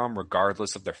start from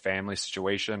regardless of their family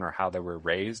situation or how they were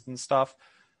raised and stuff.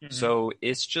 Mm-hmm. So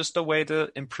it's just a way to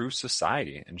improve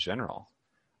society in general.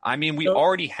 I mean, we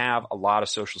already have a lot of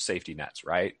social safety nets,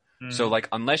 right? Mm-hmm. So like,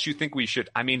 unless you think we should,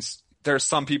 I mean, there's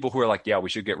some people who are like, yeah, we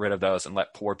should get rid of those and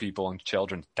let poor people and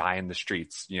children die in the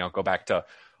streets, go back to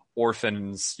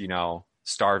orphans,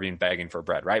 starving, begging for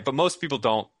bread, right? But most people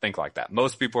don't think like that.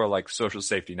 Most people are like social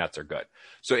safety nets are good.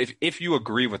 So if you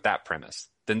agree with that premise,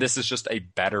 then this is just a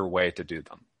better way to do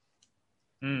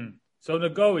them. So the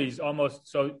goal is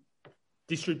almost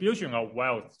distribution of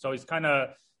wealth. So it's kind of,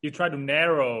 you try to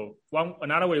narrow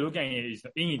another way of looking at it is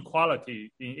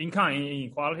inequality, income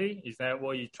inequality. Is that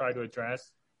what you try to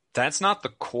address? That's not the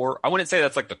core. I wouldn't say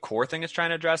that's like the core thing it's trying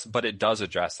to address, but it does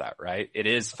address that, right? It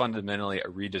is fundamentally a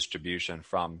redistribution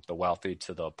from the wealthy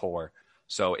to the poor.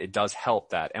 So it does help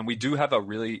that. And we do have a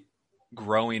really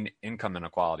growing income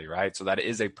inequality, right? So that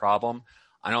is a problem.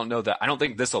 I don't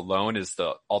think this alone is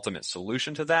the ultimate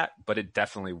solution to that, but it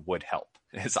definitely would help.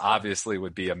 It obviously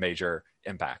would be a major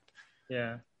impact.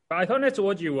 Yeah. But I thought that's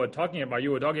what you were talking about.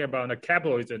 You were talking about the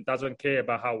capitalism doesn't care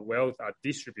about how wealth are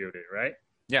distributed, right?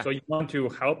 Yeah. So you want to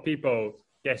help people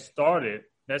get started.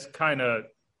 That's kind of,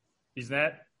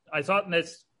 I thought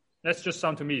that's just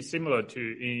sound to me similar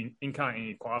to income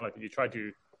inequality. You try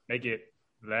to make it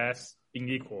less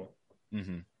unequal.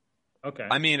 Mm-hmm. Okay.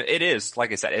 I mean, it is,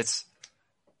 like I said,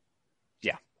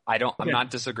 I'm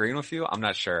not disagreeing with you. I'm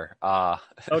not sure.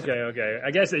 Okay.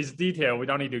 I guess it's detail. We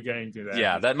don't need to get into that.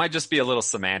 Yeah, that might just be a little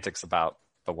semantics about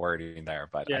the wording there,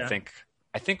 but yeah.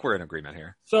 I think we're in agreement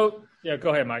here. So yeah, go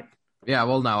ahead, Mike. Yeah,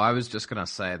 well, no, I was just gonna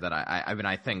say that I mean,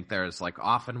 I think there's like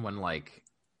often when like,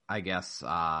 I guess,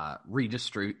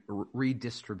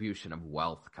 redistribution of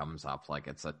wealth comes up, like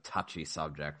it's a touchy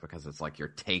subject because it's like you're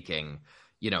taking,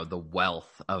 the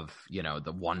wealth of, the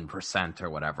 1% or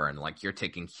whatever, and like you're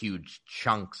taking huge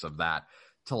chunks of that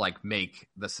to like make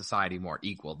the society more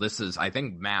equal. This is, I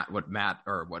think, what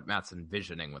Matt's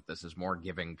envisioning with this is more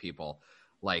giving people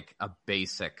like a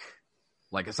basic,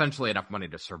 like essentially enough money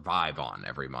to survive on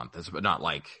every month, but not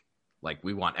like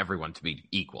we want everyone to be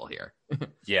equal here.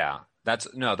 Yeah, that's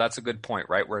a good point,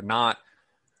 right?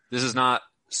 This is not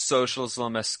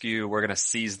socialism askew. We're going to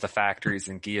seize the factories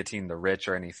and guillotine the rich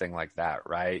or anything like that,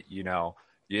 right?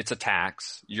 It's a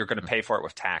tax. You're going to pay for it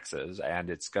with taxes, and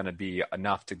it's going to be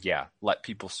enough to, let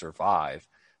people survive.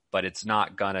 But it's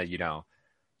not going to,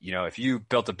 if you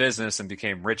built a business and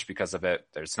became rich because of it,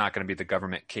 there's not going to be the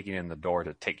government kicking in the door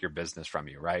to take your business from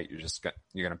you, right? You're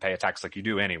going to pay a tax like you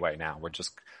do anyway now. We're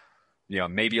just,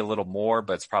 maybe a little more,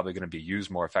 but it's probably going to be used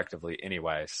more effectively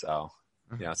anyway. So,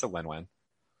 it's a win-win.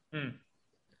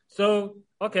 So,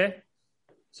 okay.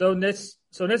 So let's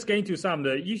get into some of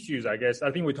the issues, I guess.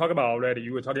 I think we talked about already.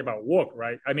 You were talking about work,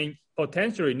 right? I mean,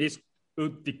 potentially this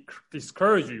would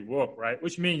discourage you work, right?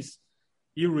 Which means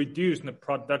you reduce the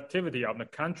productivity of the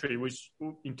country, which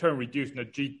in turn reduce the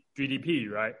GDP,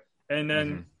 right? And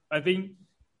then I think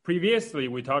previously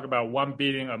we talked about 1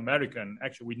 billion American.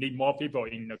 Actually, we need more people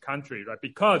in the country, right?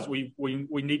 Because we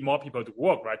need more people to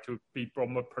work, right? To be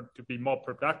more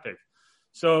productive.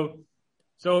 So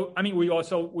I mean, we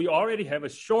already have a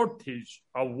shortage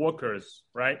of workers,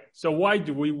 right? So why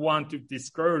do we want to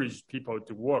discourage people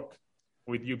to work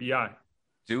with UBI?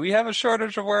 Do we have a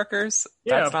shortage of workers?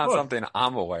 Yeah, that's not something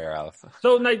I'm aware of.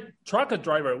 So like trucker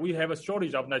driver, we have a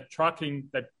shortage of truck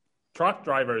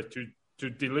drivers to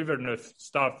deliver the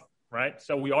stuff, right?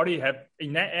 So we already have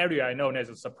in that area. I know there's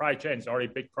a supply chain. It's already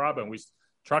a big problem with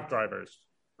truck drivers,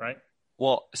 right?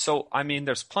 Well, so I mean,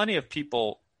 there's plenty of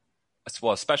people.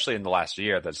 Well, especially in the last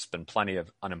year, there's been plenty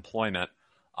of unemployment.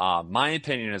 My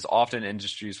opinion is often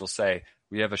industries will say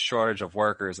we have a shortage of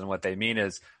workers, and what they mean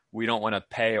is we don't want to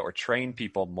pay or train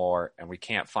people more, and we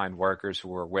can't find workers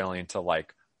who are willing to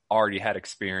like already had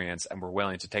experience and were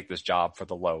willing to take this job for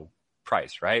the low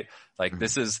price, right? Like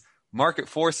this is market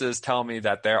forces tell me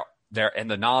that there and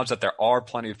the knowledge that there are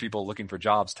plenty of people looking for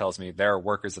jobs tells me there are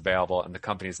workers available and the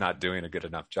company's not doing a good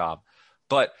enough job.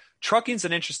 But trucking's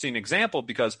an interesting example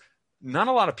because not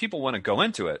a lot of people want to go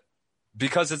into it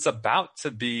because it's about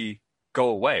to go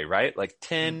away, right? Like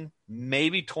 10,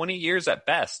 maybe 20 years at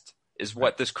best is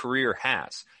what this career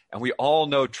has. And we all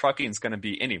know trucking is going to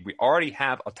be we already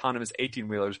have autonomous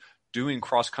 18-wheelers doing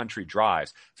cross-country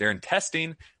drives. They're in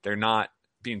testing. They're not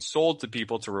being sold to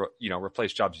people to,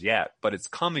 replace jobs yet, but it's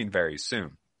coming very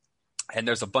soon. And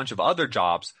there's a bunch of other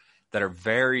jobs that are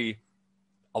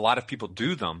a lot of people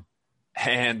do them,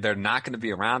 and they're not going to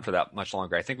be around for that much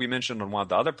longer. I think we mentioned on one of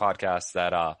the other podcasts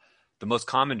that the most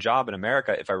common job in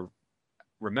America, if I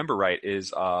remember right,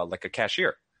 is like a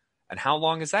cashier. And how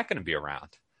long is that going to be around?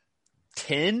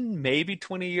 10, maybe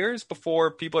 20 years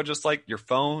before people are just like your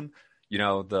phone,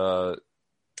 like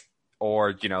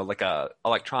a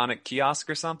electronic kiosk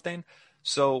or something.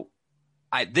 So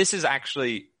this is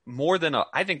actually more than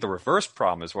I think the reverse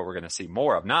problem is what we're going to see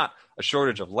more of, not a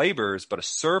shortage of laborers, but a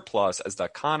surplus as the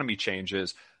economy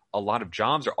changes a lot of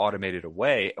jobs are automated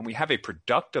away, and we have a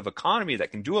productive economy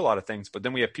that can do a lot of things, but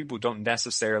then we have people who don't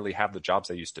necessarily have the jobs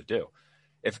they used to do.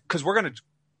 Because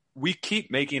we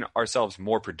keep making ourselves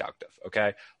more productive,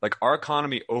 okay? Like our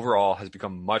economy overall has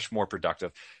become much more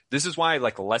productive. This is why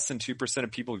like less than 2%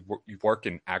 of people work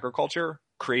in agriculture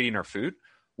creating our food,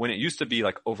 when it used to be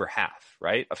like over half,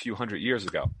 right? A few hundred years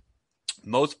ago.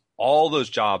 All those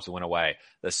jobs went away.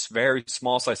 This very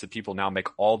small slice of people now make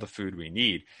all the food we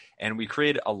need. And we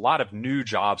created a lot of new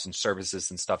jobs and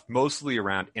services and stuff, mostly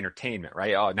around entertainment,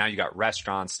 right? Oh, now you got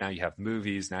restaurants, now you have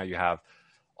movies, now you have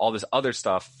all this other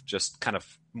stuff, just kind of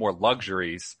more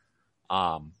luxuries. We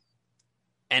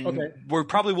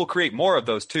probably will create more of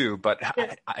those too, but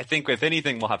yeah. I think if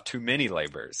anything, we'll have too many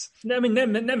laborers. I mean,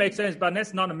 that makes sense, but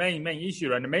that's not the main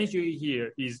issue. Right? The main issue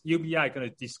here is UBI going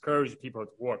to discourage people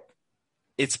to work.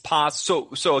 It's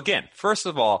possible. So again, first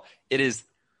of all, it is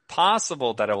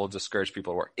possible that it will discourage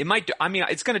people to work. It might.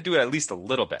 It's going to do it at least a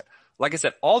little bit. Like I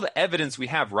said, all the evidence we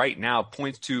have right now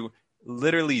points to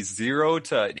literally 0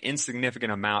 to an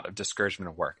insignificant amount of discouragement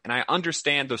of work. And I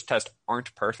understand those tests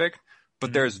aren't perfect,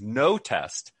 but there's no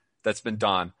test that's been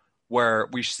done where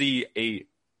we see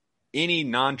any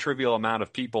non-trivial amount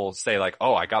of people say like,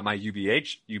 oh, I got my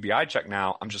UBI check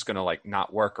now. I'm just going to like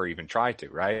not work or even try to,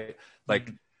 right? Like,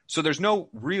 so there's no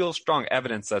real strong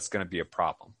evidence that's going to be a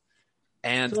problem.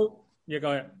 And go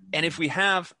ahead. And if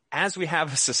as we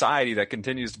have a society that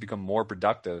continues to become more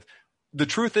productive, the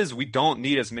truth is we don't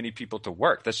need as many people to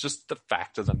work. That's just the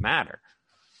fact of the matter.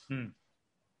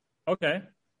 Okay.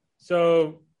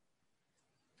 So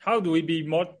how do we be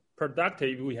more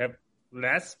productive if we have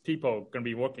less people going to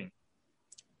be working?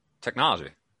 Technology.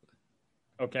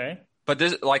 Okay. But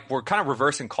this, like, we're kind of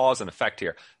reversing cause and effect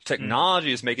here.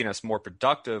 Technology is making us more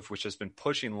productive, which has been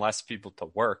pushing less people to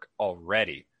work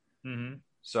already. Mm-hmm.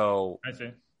 So I see.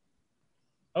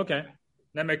 Okay.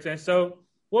 That makes sense. So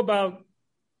what about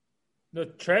the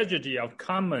tragedy of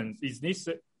commons? Is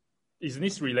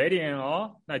this related at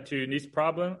all, like to this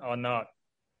problem or not?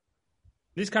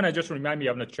 This kind of just remind me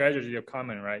of the tragedy of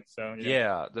commons, right? So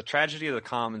yeah, the tragedy of the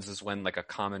commons is when like a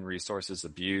common resource is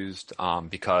abused,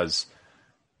 because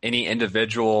any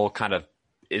individual kind of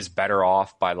is better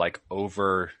off by like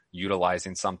over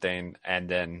utilizing something and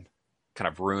then kind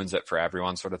of ruins it for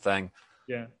everyone, sort of thing.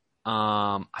 Yeah.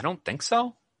 I don't think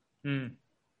so.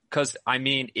 Because I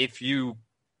mean, if you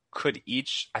could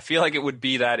I feel like it would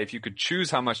be that if you could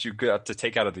choose how much you got to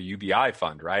take out of the UBI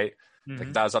fund, right?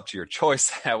 Like that was up to your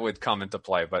choice, that would come into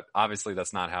play. But obviously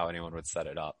that's not how anyone would set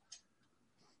it up.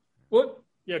 Well,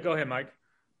 yeah, go ahead, Mike.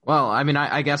 Well, I mean,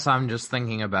 I guess I'm just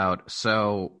thinking about,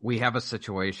 so we have a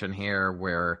situation here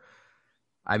where,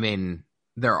 I mean,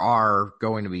 there are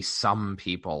going to be some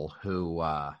people who,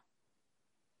 I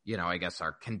guess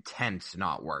are content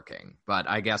not working. But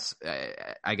I guess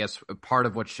part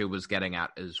of what she was getting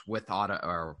at is with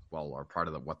or part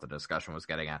of what the discussion was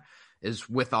getting at is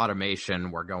with automation,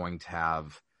 we're going to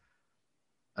have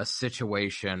a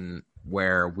situation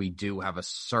where we do have a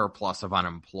surplus of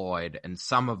unemployed, and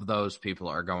some of those people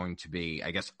are going to be,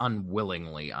 I guess,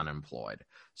 unwillingly unemployed.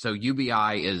 So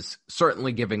UBI is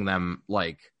certainly giving them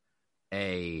like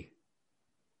and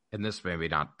this may be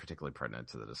not particularly pertinent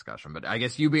to the discussion, but I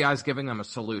guess UBI is giving them a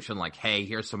solution like, hey,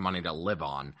 here's some money to live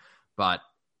on, but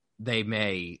they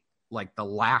may like the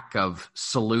lack of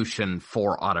solution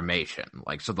for automation,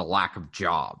 like, so the lack of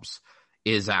jobs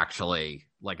is actually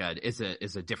like is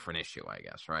a different issue, I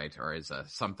guess, right? Or is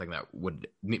something that would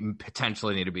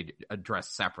potentially need to be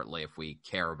addressed separately if we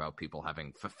care about people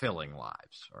having fulfilling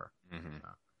lives, or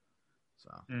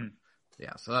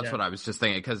yeah. So that's what I was just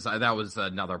thinking, because that was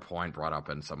another point brought up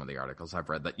in some of the articles I've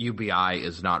read, that UBI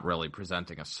is not really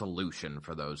presenting a solution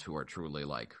for those who are truly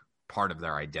like part of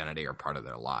their identity or part of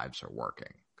their lives are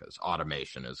working, because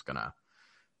automation is gonna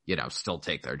still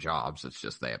take their jobs. It's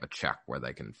just they have a check where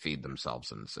they can feed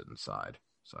themselves and sit inside.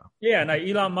 So yeah, like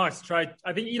Elon Musk tried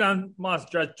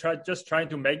just trying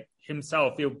to make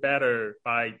himself feel better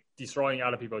by destroying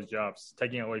other people's jobs,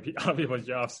 taking away other people's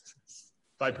jobs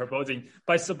by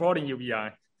supporting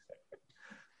UBI,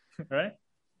 right?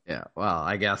 Yeah. Well,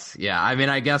 I guess. Yeah. I mean,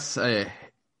 I guess it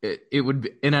would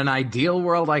be, in an ideal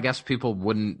world, I guess people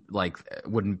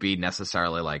wouldn't be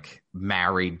necessarily like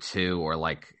married to or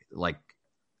like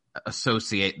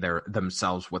associate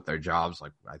themselves with their jobs.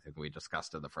 Like I think we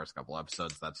discussed in the first couple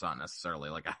episodes, that's not necessarily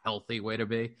like a healthy way to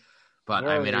be. But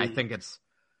I mean, I think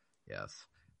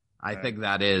I think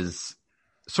that is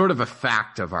sort of a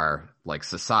fact of our like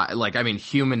society. Like, I mean,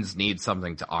 humans need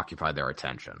something to occupy their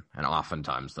attention, and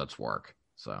oftentimes that's work.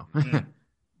 So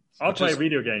I'll play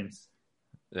video games.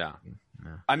 Yeah.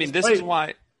 I mean, this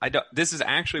is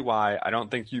actually why I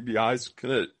don't think UBI is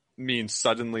gonna mean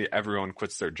suddenly everyone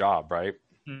quits their job, right?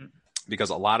 Mm. Because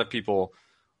a lot of people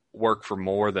work for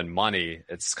more than money.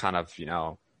 It's kind of,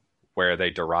 where they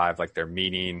derive like their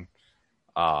meaning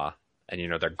and,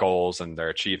 their goals and their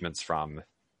achievements from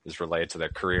is related to their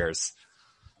careers.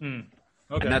 Mm.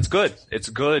 Okay. And that's good. It's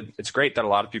good. It's great that a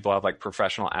lot of people have like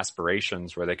professional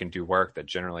aspirations where they can do work that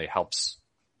generally helps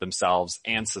themselves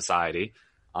and society.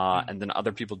 And then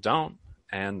other people don't.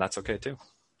 And that's okay too.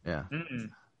 Yeah. Mm-mm.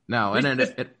 No,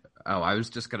 and I was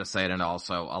just going to say it, and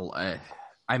also,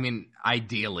 I mean,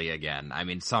 ideally, again, I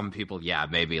mean, some people,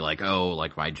 maybe like,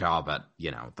 like my job at,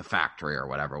 the factory or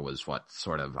whatever was what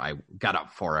sort of I got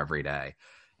up for every day.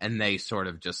 And they sort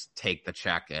of just take the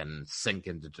check and sink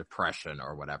into depression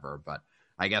or whatever. But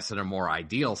I guess in a more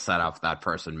ideal setup, that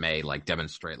person may like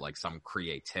demonstrate like some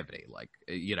creativity, like,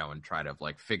 and try to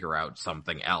like figure out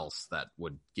something else that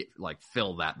would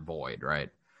fill that void, right?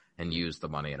 And use the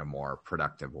money in a more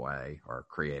productive way or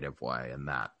creative way. And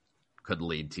that could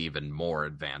lead to even more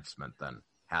advancement than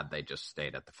had they just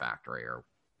stayed at the factory or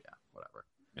whatever.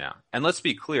 Yeah. And let's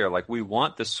be clear, like we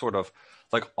want this sort of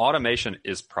like automation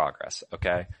is progress.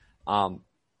 Okay.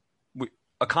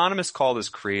 Economists call this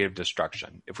creative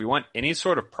destruction. If we want any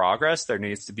sort of progress, there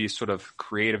needs to be sort of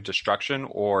creative destruction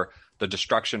or the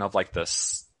destruction of like the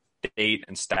state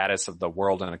and status of the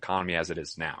world and economy as it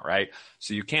is now. Right.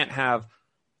 So you can't have,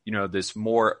 this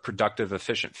more productive,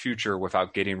 efficient future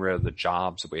without getting rid of the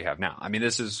jobs that we have now. I mean,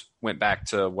 went back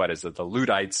to the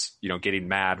Luddites, getting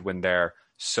mad when their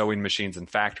sewing machines in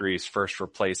factories first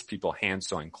replaced people hand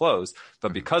sewing clothes.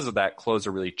 But because of that, clothes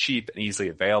are really cheap and easily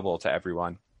available to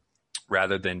everyone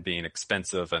rather than being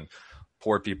expensive and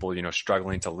poor people,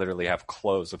 struggling to literally have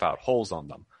clothes without holes on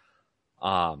them.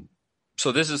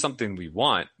 So this is something we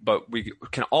want, but we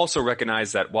can also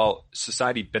recognize that while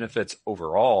society benefits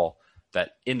overall,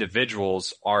 that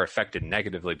individuals are affected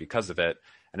negatively because of it.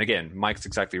 And again, Mike's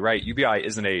exactly right. UBI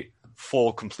isn't a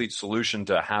full, complete solution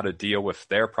to how to deal with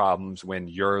their problems when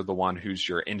you're the one whose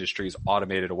your industry's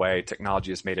automated away.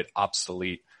 Technology has made it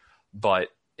obsolete, but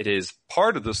it is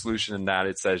part of the solution in that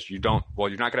it says you're not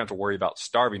going to have to worry about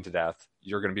starving to death.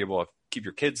 You're going to be able to keep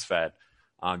your kids fed.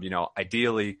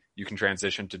 Ideally you can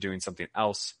transition to doing something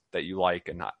else that you like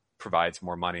and that provides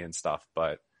more money and stuff.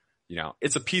 But,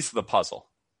 it's a piece of the puzzle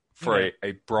for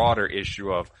a broader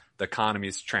issue of the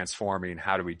economy's transforming.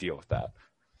 How do we deal with that?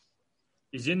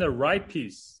 Is in the right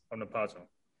piece on the puzzle?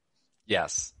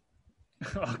 Yes.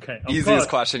 Okay. Easiest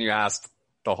question you asked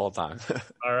the whole time.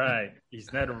 All right. Is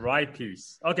that the right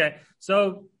piece? Okay.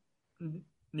 So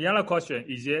the other question,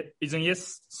 isn't it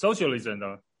socialism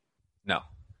though? No.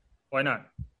 Why not?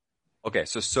 Okay.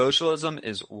 So socialism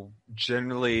is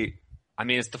generally,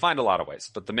 it's defined a lot of ways,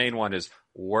 but the main one is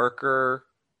worker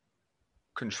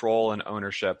control and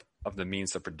ownership of the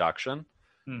means of production.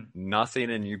 Nothing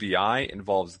in UBI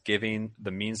involves giving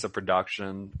the means of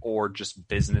production or just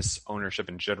business ownership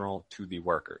in general to the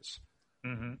workers.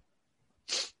 Mm-hmm.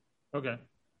 Okay.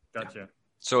 Gotcha. Yeah.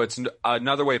 So it's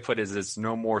another way to put it is it's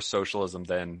no more socialism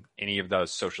than any of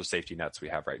those social safety nets we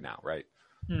have right now, right?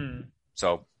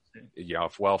 So,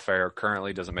 if welfare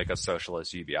currently doesn't make us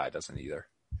socialist, UBI doesn't either.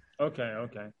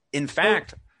 Okay. In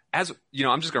fact, as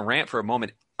I'm just going to rant for a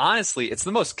moment. Honestly, it's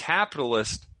the most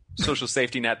capitalist social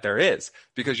safety net there is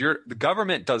because the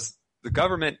government does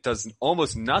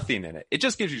almost nothing in it. It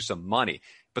just gives you some money,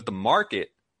 but the market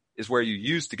is where you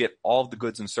use to get all of the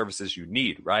goods and services you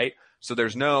need, right? So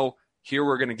there's no, here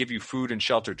we're going to give you food and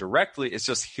shelter directly. It's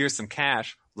just, here's some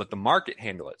cash, let the market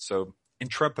handle it. So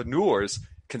entrepreneurs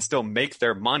can still make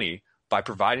their money by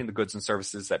providing the goods and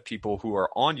services that people who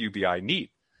are on UBI need.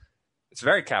 It's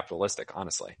very capitalistic,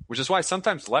 honestly, which is why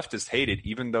sometimes leftists hate it,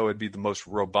 even though it'd be the most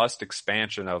robust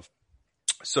expansion of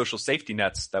social safety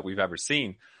nets that we've ever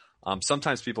seen.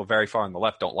 Sometimes people very far on the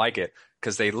left don't like it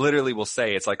because they literally will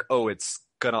say it's like,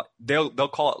 they'll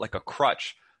call it like a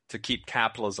crutch to keep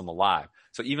capitalism alive.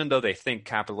 So even though they think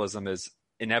capitalism is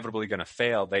inevitably going to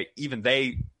fail,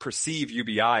 they perceive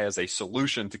UBI as a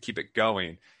solution to keep it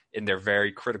going in their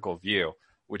very critical view,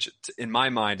 which in my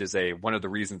mind is one of the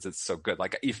reasons it's so good.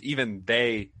 Like if even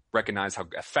they recognize how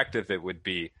effective it would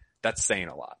be, that's saying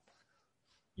a lot.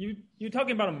 You're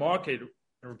talking about a market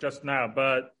just now,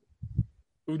 but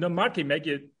would the market make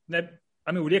it,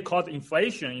 would it cause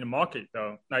inflation in the market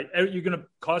though? Like you're going to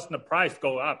cause the price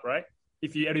go up, right?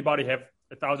 If everybody have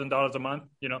 $1,000 a month,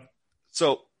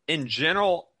 So in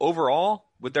general, overall,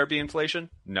 would there be inflation?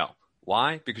 No.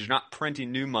 Why? Because you're not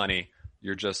printing new money.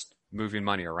 You're just moving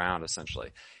money around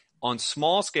essentially. On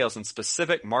small scales in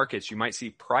specific markets, you might see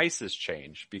prices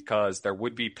change because there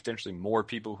would be potentially more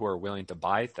people who are willing to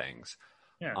buy things.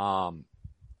 Yeah.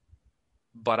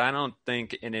 but I don't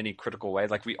think in any critical way.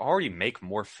 Like, we already make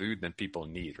more food than people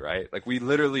need, right? Like, we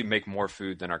literally make more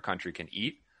food than our country can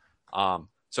eat.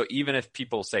 So even if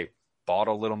people say bought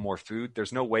a little more food,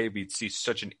 there's no way we'd see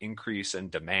such an increase in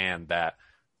demand that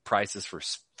prices for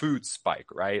food spike,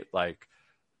 right? Like,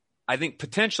 I think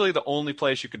potentially the only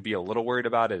place you could be a little worried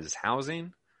about is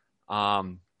housing.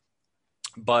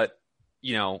 But,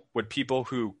 you know, would people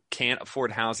who can't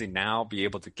afford housing now be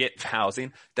able to get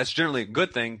housing? That's generally a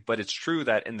good thing, but it's true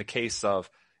that in the case of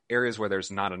areas where there's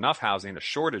not enough housing, a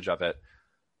shortage of it,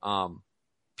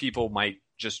 people might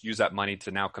just use that money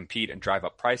to now compete and drive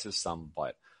up prices some.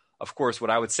 But of course, what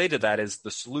I would say to that is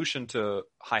the solution to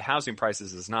high housing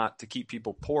prices is not to keep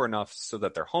people poor enough so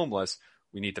that they're homeless.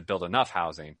 We need to build enough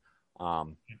housing.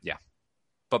 Yeah.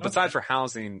 But besides for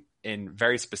housing in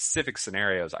very specific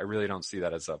scenarios, I really don't see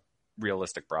that as a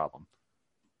realistic problem.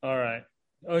 All right.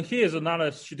 Here's another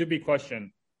stupid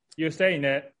question. You're saying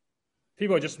that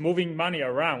people are just moving money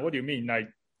around. What do you mean? Like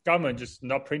government just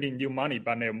not printing new money,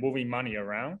 but they're moving money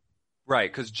around?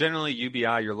 Right, because generally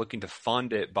UBI, you're looking to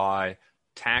fund it by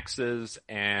taxes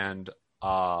and,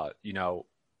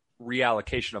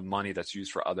 reallocation of money that's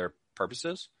used for other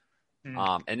purposes.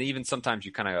 And even sometimes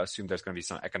you kind of assume there's going to be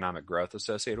some economic growth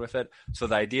associated with it. So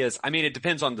the idea is, I mean, it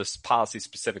depends on the policy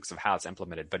specifics of how it's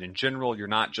implemented. But in general, you're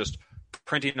not just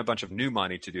printing a bunch of new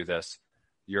money to do this.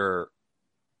 You're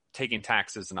taking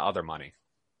taxes and other money.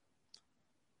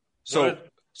 So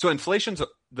inflation's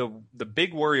the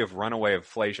big worry of runaway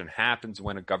inflation happens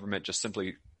when a government just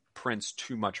simply prints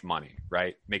too much money,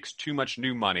 right? Makes too much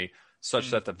new money such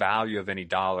that the value of any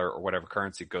dollar or whatever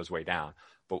currency goes way down.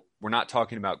 But we're not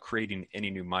talking about creating any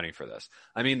new money for this.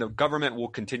 I mean, the government will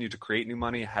continue to create new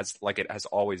money like it has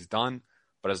always done,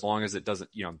 but as long as it doesn't,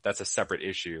 that's a separate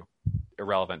issue,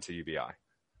 irrelevant to UBI.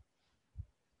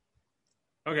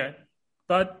 Okay,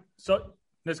 but so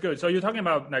that's good. So you're talking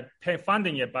about like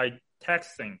funding it by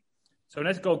taxing. So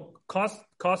let's go cost.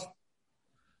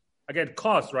 I get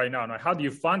cost right now. Like, how do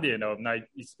you fund it? Like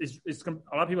it's a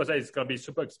lot of people say it's going to be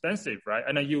super expensive, right?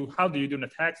 And then how do you do the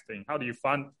tax thing? How do you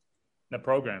fund the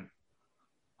program?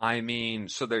 I mean,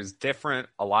 so there's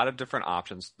a lot of different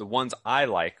options. The ones I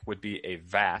like would be a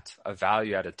VAT, a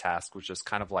value-added tax, which is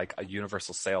kind of like a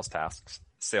universal sales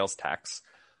tax,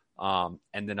 and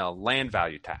then a land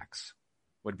value tax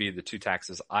would be the two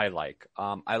taxes I like.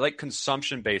 I like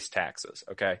consumption-based taxes.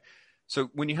 Okay, so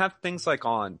when you have things like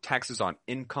on taxes on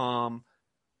income,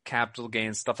 capital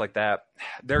gains, stuff like that,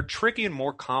 they're tricky and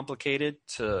more complicated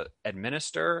to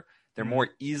administer. They're more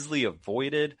easily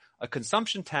avoided. A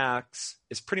consumption tax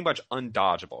is pretty much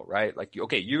undodgeable, right? Like,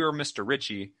 okay, you're Mr.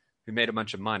 Ritchie who made a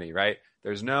bunch of money, right?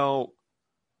 There's no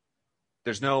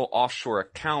offshore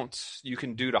account you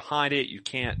can do to hide it. You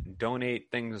can't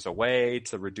donate things away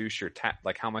to reduce your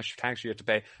like how much tax you have to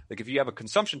pay. Like if you have a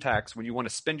consumption tax, when you want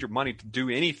to spend your money to do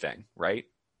anything, right?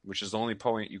 Which is the only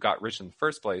point you got rich in the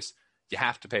first place, you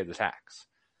have to pay the tax.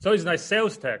 So it's like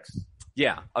sales tax.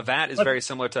 Yeah, a VAT is very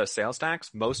similar to a sales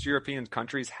tax. Most European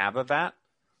countries have a VAT.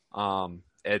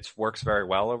 It works very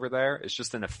well over there. It's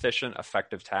just an efficient,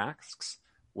 effective tax,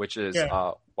 which is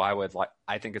why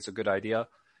I think it's a good idea.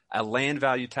 A land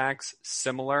value tax,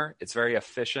 similar. It's very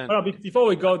efficient. Well, before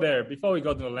we go to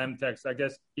the land tax, I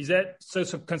guess, is that so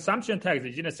consumption tax,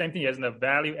 is it the same thing as the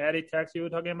value added tax you were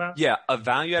talking about? Yeah, a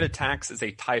value added tax is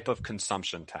a type of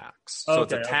consumption tax. So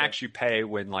it's a tax you pay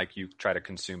when like you try to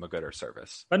consume a good or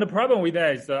service. But the problem with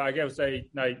that is, I guess,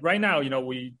 like right now,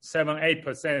 we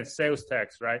 7-8% sales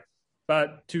tax, right?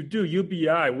 But to do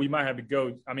UBI, we might have to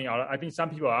go. I mean, I think some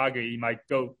people argue it might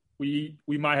go. We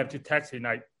might have to tax it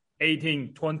like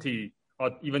 18, 20,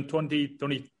 or even 20,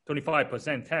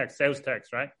 25% tax, sales tax,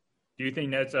 right? Do you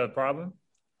think that's a problem?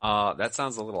 That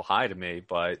sounds a little high to me,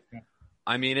 but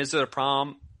I mean, is it a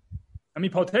problem? I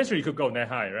mean, potentially it could go that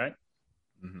high, right?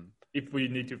 Mm-hmm. If we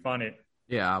need to fund it.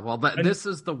 Yeah, well, this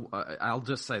is I'll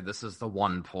just say this is the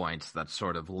one point that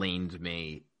sort of leaned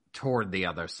me toward the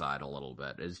other side a little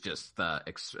bit, is just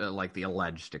the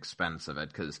alleged expense of it.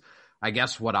 Because I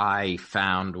guess what I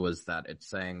found was that it's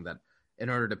saying that in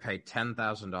order to pay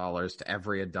 $10,000 to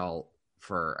every adult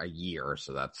for a year,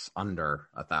 so that's under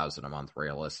 $1,000 a month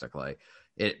realistically,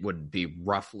 it would be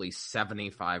roughly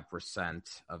 75%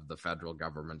 of the federal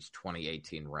government's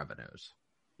 2018 revenues.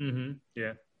 Mm-hmm.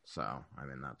 Yeah. So, I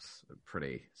mean, that's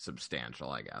pretty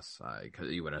substantial, I guess, because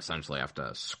you would essentially have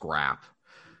to scrap.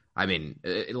 I mean,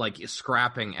 like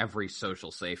scrapping every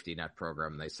social safety net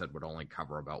program, they said would only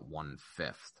cover about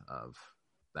 1/5 of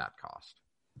that cost.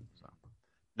 So.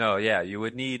 No, yeah, you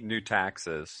would need new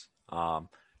taxes.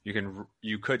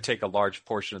 You could take a large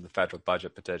portion of the federal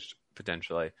budget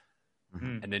potentially,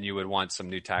 and then you would want some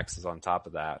new taxes on top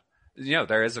of that.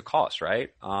 there is a cost, right?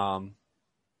 And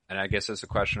I guess it's a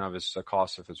question of it's a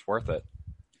cost if it's worth it.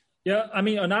 Yeah, I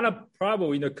mean, another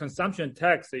problem in the consumption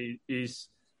tax is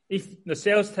if the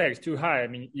sales tax is too high, I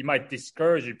mean, it might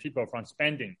discourage people from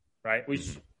spending, right?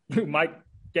 Which you might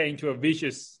get into a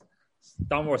vicious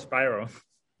downward spiral.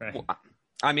 Right? Well,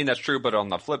 I mean, that's true, but on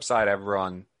the flip side,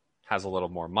 everyone has a little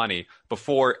more money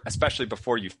especially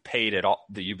before you've paid it all,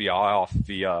 the UBI off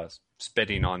via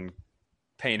spending on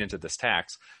paying into this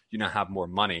tax. You now have more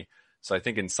money, so I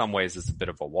think in some ways it's a bit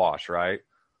of a wash, right?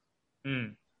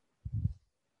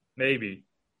 Maybe.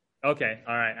 Okay.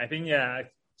 All right. I think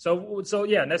So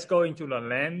yeah, let's go into the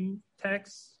land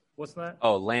tax. What's that?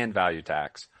 Oh, land value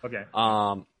tax. Okay.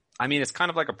 I mean, it's kind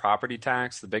of like a property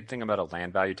tax. The big thing about a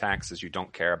land value tax is you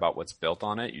don't care about what's built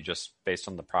on it. You just based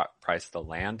on the price of the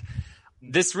land.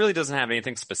 This really doesn't have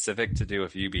anything specific to do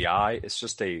with UBI. It's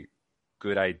just a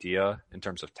good idea in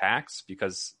terms of tax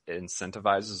because it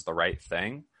incentivizes the right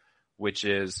thing, which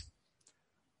is,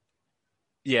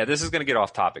 this is going to get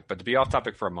off topic, but to be off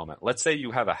topic for a moment, let's say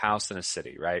you have a house in a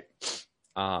city, right?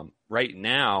 Right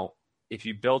now, if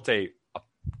you built a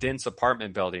dense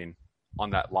apartment building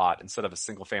on that lot instead of a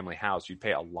single family house, you'd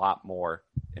pay a lot more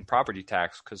in property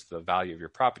tax because the value of your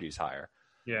property is higher.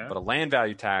 Yeah. But a land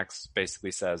value tax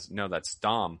basically says, no, that's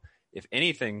dumb. If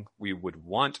anything, we would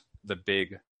want the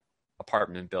big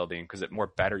apartment building because it more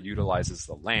better utilizes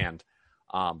the land.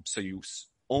 So you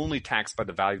only tax by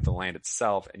the value of the land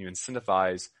itself, and you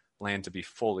incentivize land to be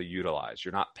fully utilized.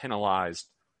 You're not penalized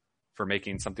for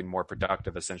making something more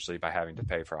productive, essentially, by having to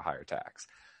pay for a higher tax.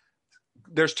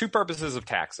 There's two purposes of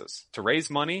taxes: to raise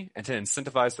money and to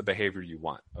incentivize the behavior you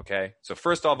want. Okay. So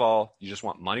first of all, you just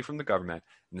want money from the government.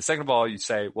 And the second of all, you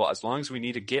say, well, as long as we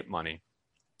need to get money,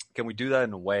 can we do that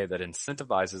in a way that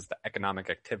incentivizes the economic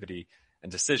activity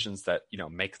and decisions that,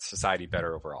 make society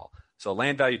better overall? So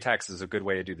land value tax is a good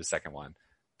way to do the second one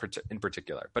in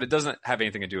particular, but it doesn't have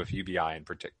anything to do with UBI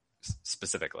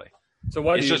specifically. So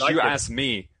why it's do you just like you it? asked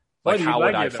me, how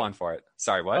would I fund for it?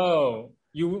 Sorry, what? Oh,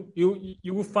 you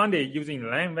would fund it using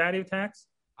land value tax?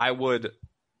 I would.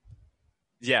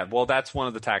 Yeah, well, that's one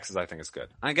of the taxes I think is good.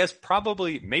 I guess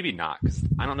probably, maybe not, because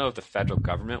I don't know if the federal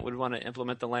government would want to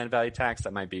implement the land value tax.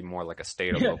 That might be more like a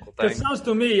state or local thing. It sounds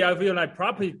to me, I feel like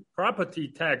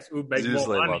property tax would make more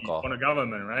money local. on the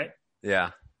government, right?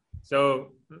 Yeah.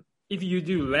 So if you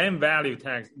do land value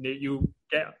tax, you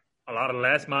get a lot of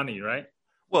less money, right?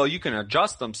 Well, you can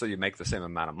adjust them so you make the same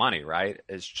amount of money, right?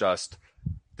 It's just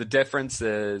the difference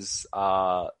is,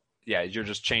 you're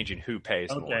just changing who pays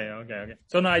more. Okay.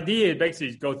 So the idea is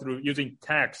basically go through using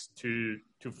tax to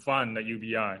fund the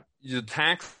UBI. The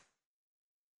tax.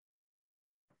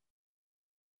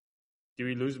 Do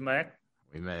we lose Mac?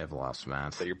 We may have lost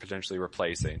Matt. That you're potentially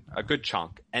replacing a good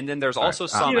chunk, and then there's also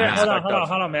some. Hold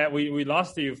on, Matt. We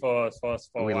lost you for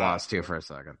we lost you for a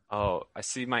second. Oh, I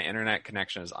see. My internet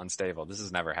connection is unstable. This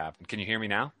has never happened. Can you hear me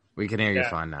now? We can hear you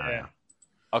fine now. Yeah.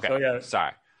 Okay.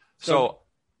 Sorry. So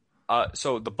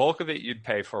the bulk of it you'd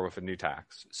pay for with a new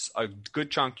tax. A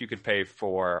good chunk you could pay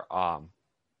for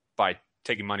by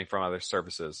taking money from other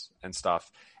services and stuff,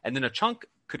 and then a chunk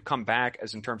could come back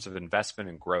as in terms of investment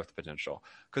and growth potential.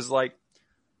 Because like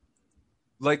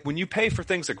when you pay for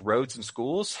things like roads and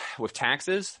schools with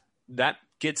taxes, that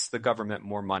gets the government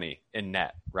more money in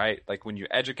net, right? Like when you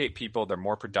educate people, they're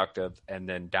more productive, and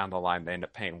then down the line, they end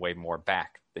up paying way more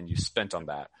back than you spent on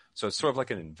that. So it's sort of like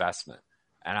an investment.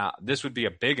 And this would be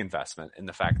a big investment in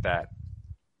the fact that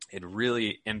it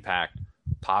really impact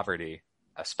poverty,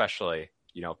 especially,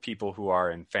 people who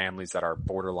are in families that are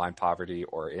borderline poverty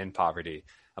or in poverty,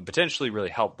 and potentially really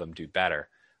help them do better,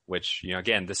 which,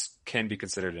 again, this can be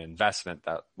considered an investment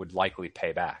that would likely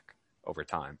pay back over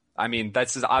time. I mean,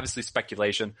 that's obviously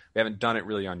speculation. We haven't done it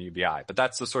really on UBI, but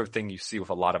that's the sort of thing you see with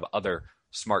a lot of other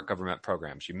smart government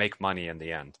programs. You make money in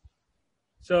the end.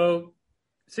 So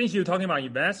since you're talking about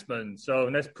investment, so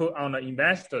let's put on the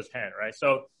investor's hat, right?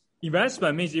 So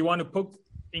investment means you want to put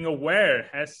in a where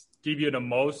has give you the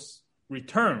most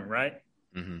return, right?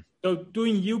 Mm-hmm. So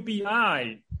doing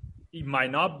UBI, it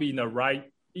might not be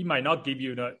it might not give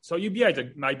you so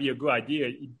UBI might be a good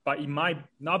idea, but it might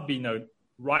not be the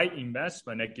right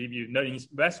investment that give you the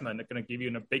investment that's going to give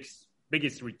you the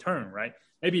biggest return, right?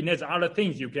 Maybe there's other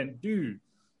things you can do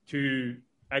to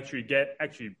actually get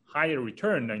higher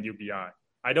return than UBI.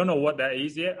 I don't know what that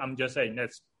is yet. I'm just saying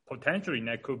that's potentially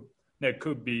that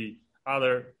could be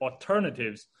other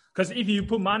alternatives. Because if you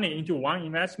put money into one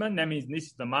investment, that means this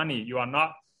is the money you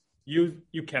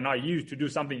cannot use to do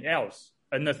something else,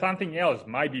 and the something else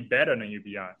might be better than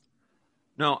UBI.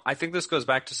 No, I think this goes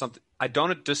back to something. I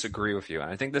don't disagree with you, and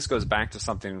I think this goes back to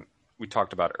something we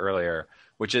talked about earlier,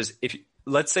 which is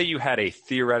let's say you had a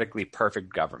theoretically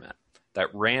perfect government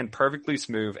that ran perfectly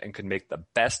smooth and could make the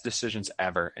best decisions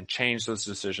ever and change those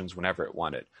decisions whenever it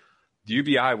wanted. The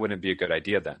UBI wouldn't be a good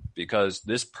idea then, because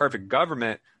this perfect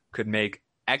government could make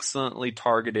excellently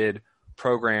targeted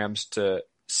programs to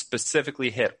specifically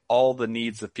hit all the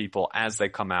needs of people as they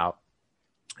come out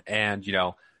and,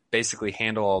 basically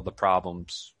handle all the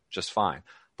problems just fine.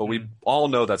 But we all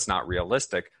know that's not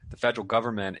realistic. The federal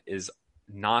government is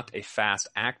not a fast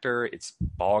actor. It's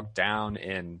bogged down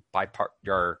in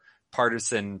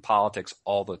partisan politics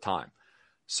all the time.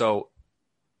 So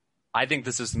I think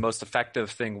this is the most effective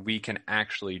thing we can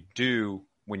actually do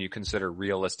when you consider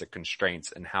realistic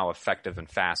constraints and how effective and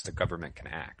fast a government can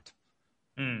act.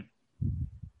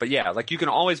 But yeah, like you can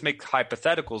always make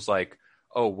hypotheticals like,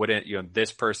 oh, wouldn't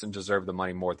this person deserve the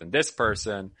money more than this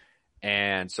person?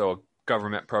 And so a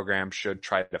government program should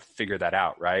try to figure that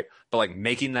out, right? But like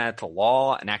making that to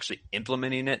law and actually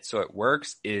implementing it so it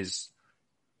works is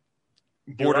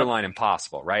borderline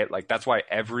impossible, right? Like that's why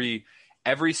every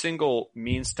single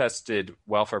means tested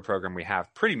welfare program we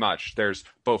have, pretty much there's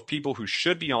both people who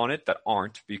should be on it that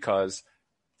aren't because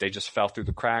they just fell through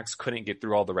the cracks, couldn't get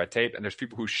through all the red tape. And there's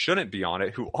people who shouldn't be on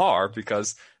it who are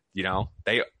because,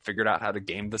 they figured out how to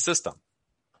game the system.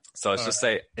 So it's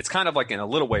it's kind of like in a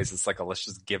little ways, it's like let's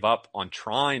just give up on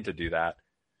trying to do that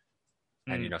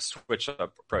and, switch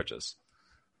up approaches.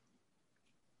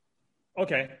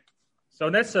 Okay. So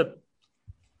let's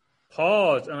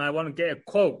pause, and I want to get a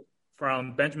quote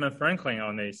from Benjamin Franklin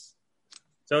on this.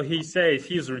 So he's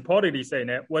reportedly saying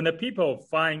that when the people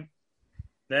find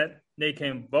that they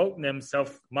can vote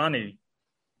themselves money,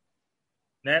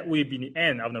 that will be the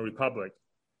end of the republic.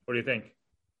 What do you think?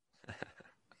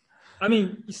 I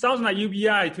mean, it sounds like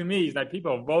UBI to me is like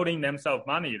people voting themselves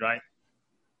money, right?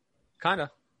 Kind of.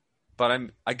 But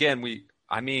we've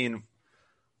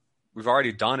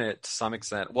already done it to some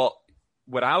extent. Well,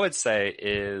 what I would say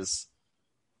is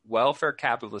welfare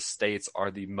capitalist states are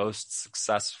the most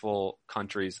successful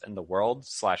countries in the world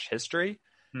 / history.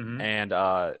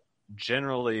 And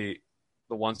generally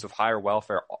the ones with higher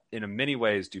welfare in many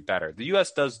ways do better. The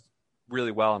U.S. does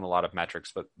really well in a lot of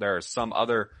metrics, but there are some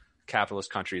other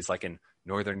capitalist countries like in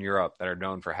Northern Europe that are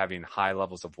known for having high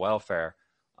levels of welfare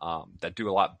that do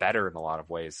a lot better in a lot of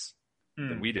ways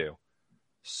than we do.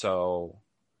 So,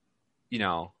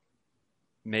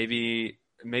 maybe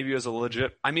it was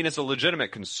it's a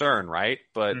legitimate concern, right?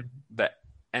 But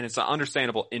and it's an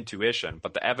understandable intuition,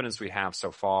 but the evidence we have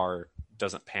so far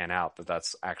doesn't pan out that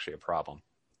that's actually a problem.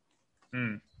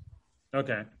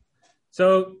 Okay.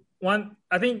 So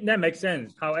I think that makes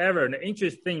sense. However, the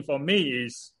interesting thing for me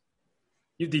is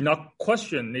you did not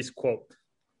question this quote.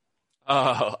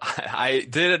 Oh, I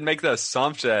didn't make the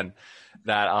assumption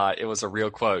that it was a real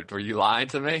quote. Were you lying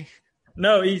to me?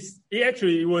 No,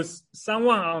 it was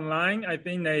someone online. I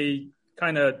think they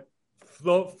kind of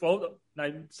float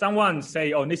like someone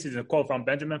say, "Oh, this is a quote from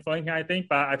Benjamin Franklin." I think,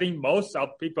 but I think most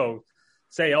of people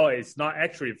say, "Oh, it's not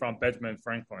actually from Benjamin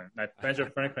Franklin." Like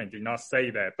Benjamin Franklin did not say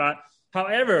that. But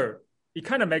however, it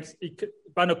kind of makes it.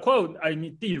 But the quote,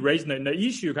 did raise the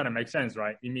issue. Kind of makes sense,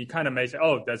 right? It kind of makes,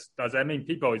 oh, does that mean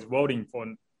people is voting for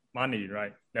money,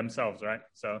 right, themselves, right?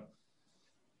 So.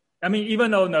 I mean, even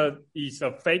though it's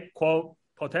a fake quote,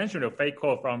 potentially a fake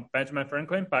quote from Benjamin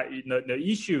Franklin, but the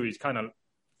issue is kind of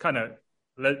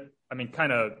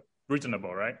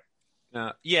reasonable, right?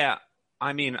 Yeah.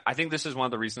 I mean, I think this is one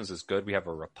of the reasons it's good we have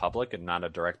a republic and not a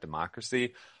direct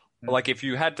democracy. Like if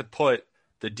you had to put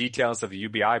the details of a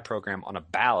UBI program on a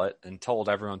ballot and told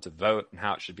everyone to vote and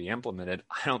how it should be implemented,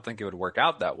 I don't think it would work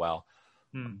out that well.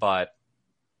 But,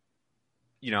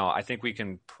 I think we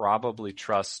can probably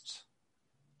trust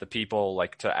the people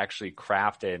to actually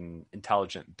craft an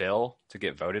intelligent bill to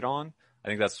get voted on. I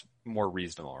think that's more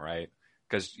reasonable, right?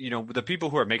 Because, the people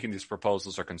who are making these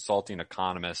proposals are consulting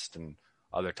economists and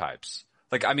other types.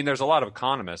 There's a lot of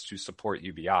economists who support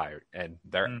UBI and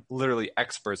they're literally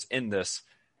experts in this.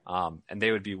 And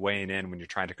they would be weighing in when you're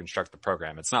trying to construct the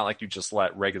program. It's not like you just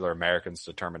let regular Americans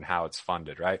determine how it's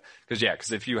funded, right?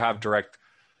 Because if you have direct,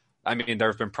 there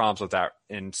have been problems with that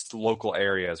in local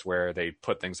areas where they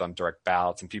put things on direct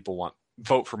ballots and people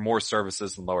vote for more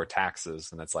services and lower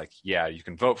taxes. And it's like, yeah, you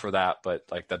can vote for that, but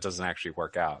that doesn't actually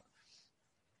work out.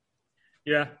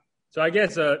 Yeah. So I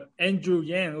guess Andrew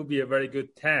Yang would be a very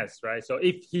good test, right? So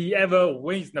if he ever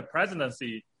wins the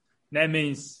presidency, that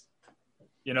means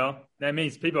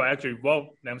people actually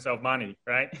vote themselves money,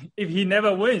 right? If he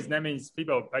never wins, that means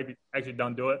people actually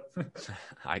don't do it.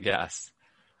 I guess.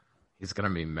 He's going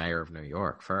to be mayor of New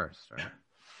York first, right?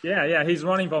 Yeah. He's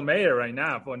running for mayor right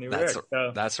now for New York.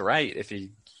 That's right. If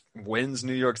he wins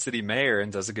New York City mayor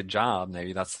and does a good job,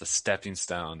 maybe that's the stepping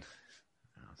stone.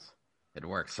 It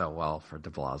works so well for de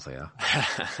Blasio.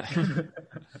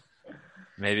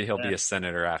 Maybe he'll be a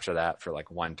senator after that for like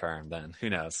one term then. Who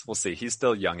knows? We'll see. He's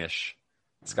still youngish.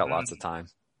 He's got lots of time.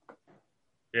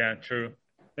 Yeah, true.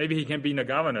 Maybe he can be the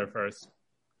governor first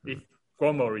if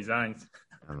Cuomo resigns.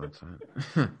 That's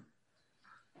right.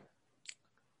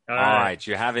 All right.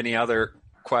 Do you have any other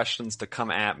questions to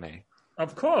come at me?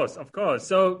 Of course.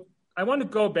 So I want to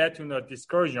go back to the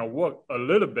discouraging of work a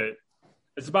little bit.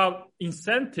 It's about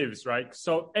incentives, right?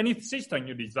 So any system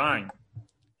you design,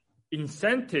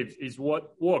 incentives is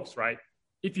what works, right?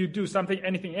 If you do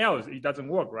anything else, it doesn't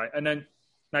work, right? And then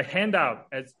like handout,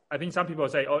 as I think some people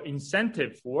say,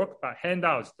 incentives work, but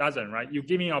handouts doesn't, right? You're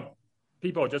giving up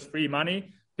people just free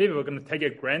money, people are going to take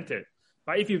it granted.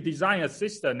 But if you design a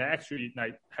system that actually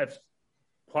like has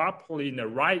properly the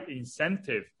right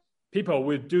incentive, people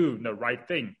will do the right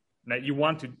thing that you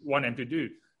want them to do.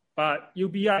 But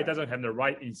UBI doesn't have the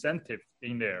right incentive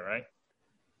in there, right?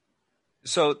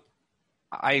 So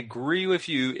I agree with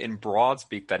you in broad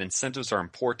speak that incentives are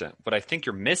important. What I think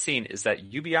you're missing is that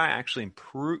UBI actually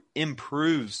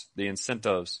improves the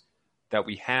incentives that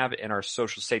we have in our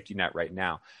social safety net right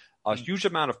now. A huge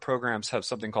amount of programs have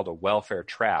something called a welfare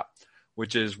trap,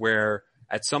 which is where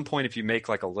at some point, if you make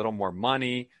like a little more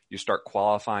money, you start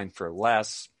qualifying for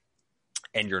less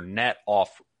and you're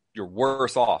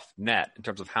worse off net in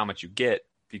terms of how much you get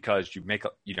because you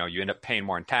end up paying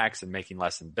more in tax and making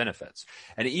less in benefits.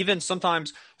 And even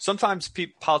sometimes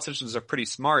politicians are pretty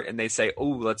smart and they say, oh,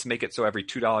 let's make it so every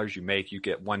 $2 you make, you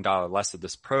get $1 less of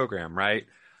this program, right?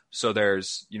 So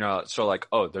there's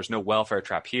no welfare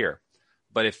trap here.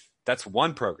 But if that's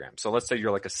one program, so let's say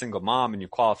you're like a single mom and you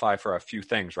qualify for a few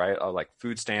things, right? Like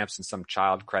food stamps and some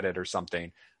child credit or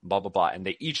something, blah, blah, blah. And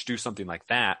they each do something like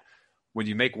that. When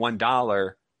you make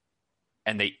 $1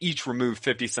 and they each remove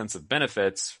 50 cents of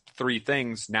benefits, 3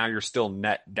 things, now you're still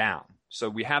net down. So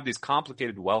we have these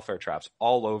complicated welfare traps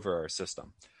all over our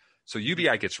system. So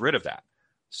UBI gets rid of that.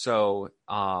 So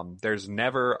there's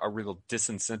never a real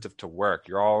disincentive to work.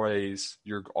 You're always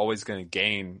going to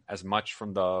gain as much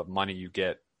from the money you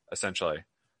get, essentially,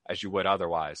 as you would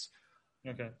otherwise.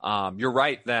 Okay. You're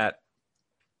right that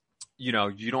you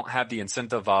don't have the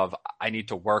incentive of I need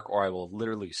to work or I will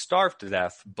literally starve to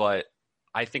death. But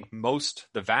I think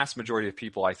the vast majority of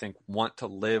people, I think, want to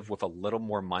live with a little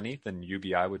more money than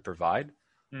UBI would provide.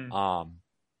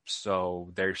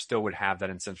 So they still would have that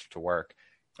incentive to work.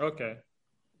 Okay.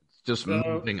 Just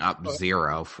moving up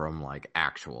zero from like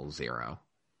actual zero.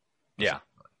 Yeah.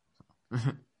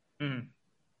 Say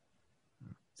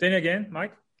it again,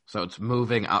 Mike. So it's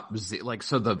moving up,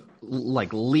 so the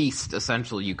least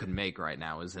essentially you can make right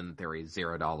now is in theory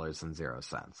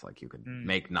 $0.00. Like you could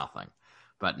make nothing,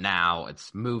 but now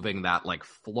it's moving that like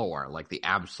floor, like the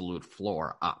absolute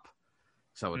floor up.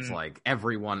 So it's like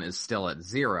everyone is still at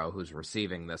zero who's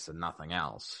receiving this and nothing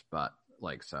else. But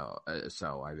like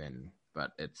I mean,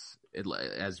 but it's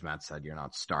as Matt said, you're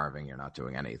not starving, you're not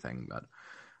doing anything. But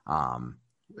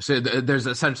so there's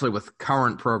essentially with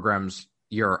current programs,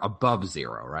 you're above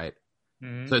zero, right?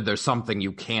 Mm-hmm. So there's something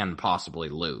you can possibly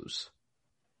lose.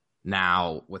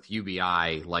 Now with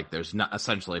UBI, like there's not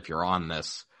essentially if you're on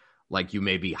this, like you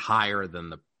may be higher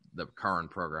than the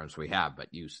current programs we have, but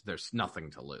there's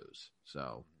nothing to lose.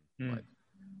 So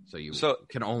you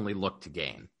can only look to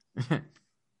gain. I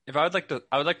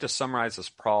would like to summarize this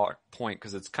point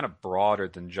because it's kind of broader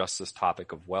than just this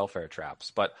topic of welfare traps,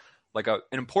 but like an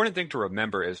important thing to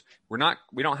remember is we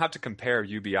don't have to compare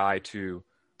UBI to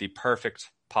the perfect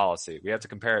policy. We have to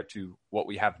compare it to what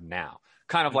we have now.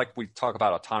 Kind of like we talk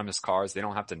about autonomous cars. They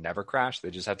don't have to never crash. They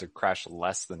just have to crash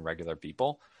less than regular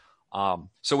people.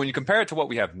 So when you compare it to what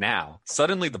we have now,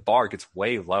 suddenly the bar gets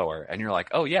way lower and you're like,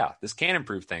 oh yeah, this can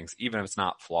improve things even if it's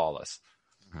not flawless.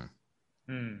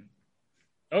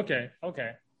 Okay.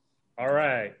 All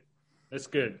right. That's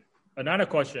good. Another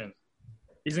question.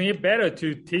 Isn't it better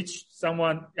to teach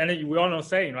someone, and we all know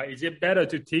saying, right? Is it better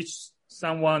to teach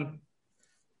someone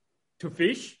to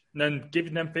fish than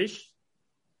give them fish?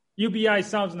 UBI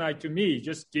sounds like to me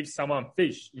just give someone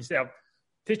fish instead of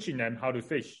teaching them how to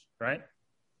fish, right?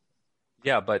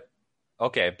 Yeah, but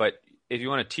if you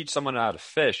want to teach someone how to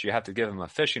fish, you have to give them a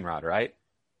fishing rod, right?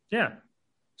 Yeah.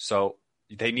 So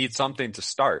they need something to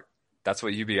start. That's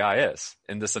what UBI is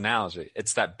in this analogy.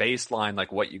 It's that baseline,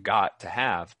 like what you got to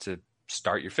have to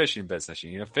start your fishing business.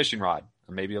 You need a fishing rod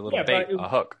or maybe a little bait, a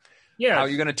hook. Yeah. How are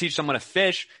you going to teach someone to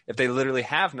fish if they literally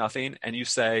have nothing and you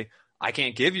say, I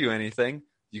can't give you anything?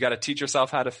 You got to teach yourself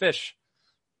how to fish.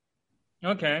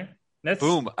 Okay.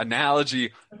 Boom.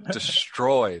 Analogy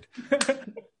destroyed.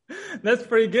 That's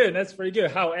pretty good. That's pretty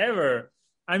good. However,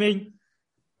 I mean,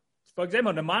 for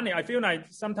example, the money, I feel like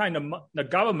sometimes the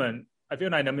government, I feel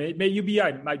like the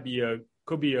UBI might be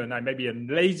could be maybe a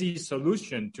lazy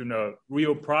solution to the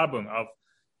real problem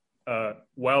of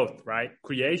wealth, right?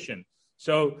 Creation.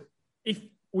 So if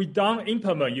we don't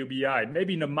implement UBI,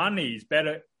 maybe the money is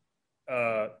better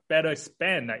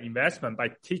spent investment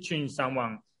by teaching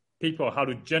people how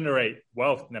to generate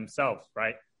wealth themselves,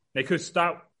 right? They could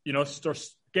start,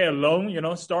 get a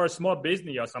loan, start a small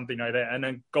business or something like that, and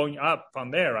then going up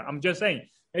from there. Right? I'm just saying,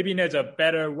 maybe there's a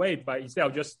better way, but instead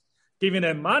of just giving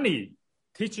them money,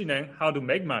 teaching them how to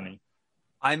make money.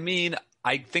 I mean,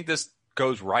 I think this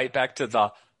goes right back to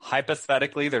the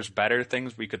hypothetically, there's better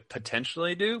things we could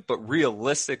potentially do, but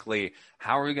realistically,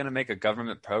 how are we going to make a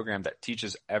government program that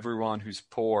teaches everyone who's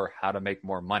poor how to make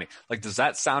more money? Like, does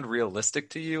that sound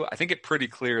realistic to you? I think it pretty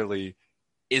clearly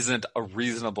isn't a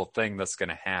reasonable thing that's going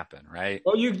to happen, right?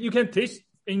 Well, you can teach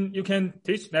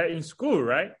that in school,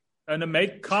 right? And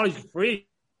make college free,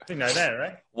 thing like that,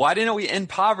 right? Why didn't we end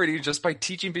poverty just by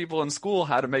teaching people in school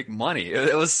how to make money?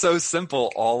 It was so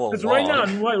simple all along. Because right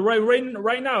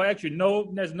now, actually,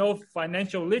 there's no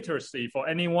financial literacy for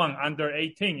anyone under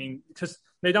 18 because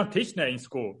they don't teach that in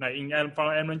school. Like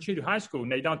from elementary to high school,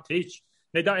 they don't teach.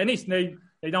 They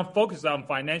don't focus on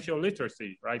financial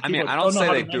literacy, right? I mean, I don't say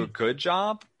they do a good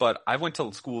job, but I went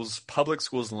to public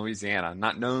schools in Louisiana,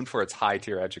 not known for its high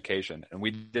tier education. And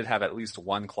we did have at least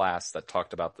one class that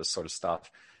talked about this sort of stuff.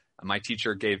 And my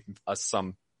teacher gave us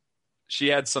she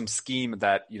had some scheme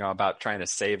that, about trying to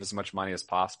save as much money as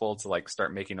possible to like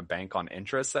start making a bank on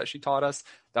interest that she taught us.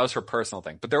 That was her personal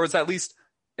thing. But there was at least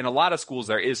in a lot of schools,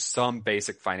 there is some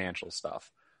basic financial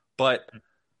stuff, but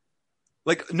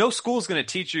like no school is going to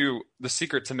teach you the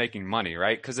secret to making money,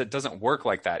 right? Because it doesn't work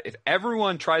like that. If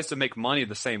everyone tries to make money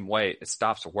the same way, it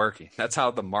stops working. That's how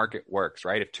the market works,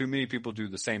 right? If too many people do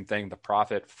the same thing, the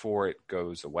profit for it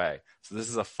goes away. So this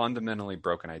is a fundamentally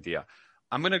broken idea.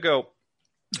 I'm going to go,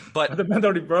 but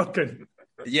fundamentally broken.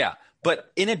 Yeah.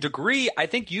 But in a degree, I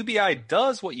think UBI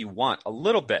does what you want a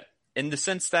little bit in the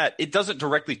sense that it doesn't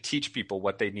directly teach people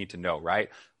what they need to know, right?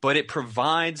 But it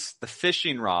provides the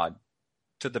fishing rod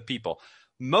to the people.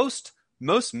 Most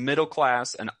middle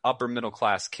class and upper middle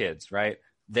class kids, right?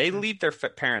 They leave their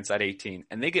parents at 18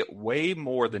 and they get way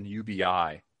more than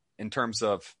UBI in terms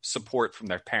of support from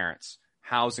their parents,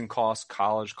 housing costs,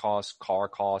 college costs, car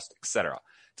costs, etc.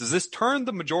 Does this turn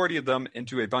the majority of them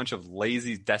into a bunch of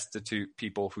lazy, destitute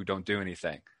people who don't do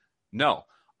anything? No.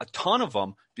 A ton of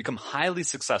them become highly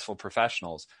successful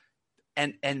professionals.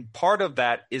 And part of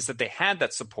that is that they had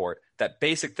that support, that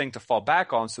basic thing to fall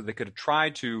back on so they could try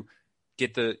to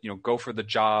get go for the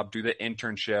job, do the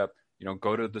internship,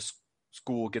 go to the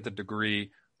school, get the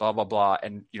degree, blah, blah, blah.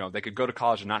 And, they could go to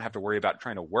college and not have to worry about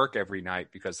trying to work every night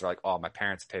because they're like, oh, my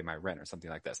parents pay my rent or something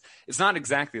like this. It's not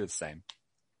exactly the same,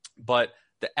 but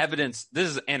the evidence, this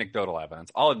is anecdotal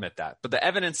evidence, I'll admit that. But the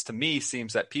evidence to me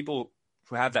seems that people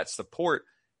who have that support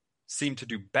seem to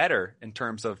do better in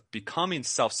terms of becoming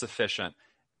self-sufficient,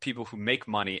 people who make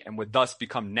money and would thus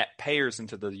become net payers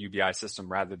into the UBI system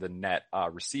rather than net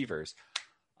receivers.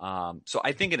 So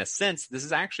I think in a sense, this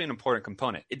is actually an important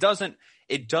component. It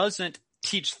doesn't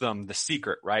teach them the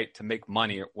secret, right, to make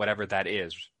money or whatever that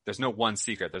is. There's no one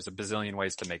secret. There's a bazillion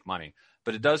ways to make money.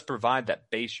 But it does provide that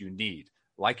base you need.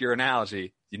 Like your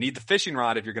analogy, you need the fishing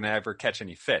rod if you're going to ever catch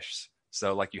any fish.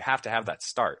 So like you have to have that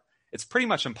start. It's pretty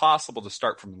much impossible to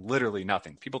start from literally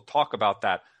nothing. People talk about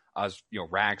that as,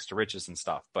 rags to riches and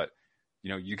stuff, but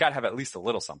you got to have at least a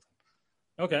little something.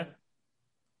 Okay.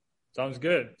 Sounds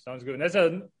good. That's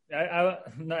an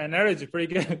analogy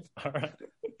pretty good. All right.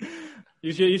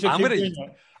 You should keep doing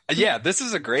that. Yeah, this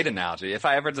is a great analogy. If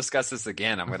I ever discuss this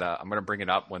again, I'm gonna bring it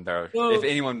up if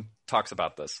anyone talks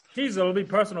about this. Here's a little bit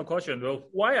personal question though.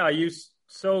 Why are you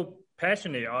so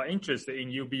passionate or interested in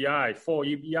UBI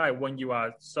when you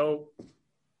are so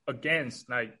against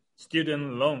like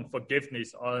student loan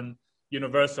forgiveness on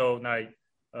universal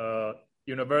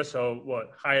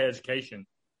higher education?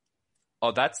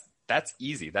 Oh, that's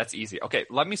easy. Okay,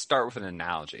 let me start with an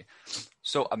analogy.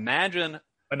 So imagine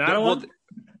another one.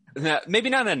 Maybe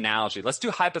not an analogy. Let's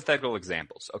do hypothetical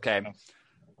examples. Okay.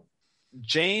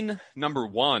 Jane, number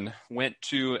one, went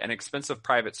to an expensive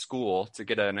private school to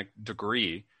get a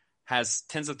degree, has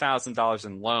tens of thousands of dollars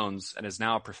in loans, and is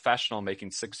now a professional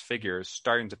making six figures,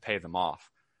 starting to pay them off.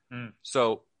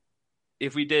 So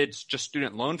if we did just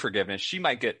student loan forgiveness, she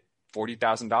might get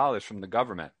 $40,000 from the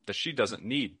government that she doesn't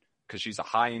need because she's a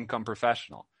high income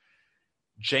professional.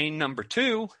 Jane, number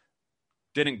two,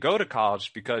 didn't go to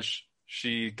college because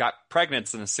she got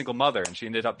pregnant and a single mother and she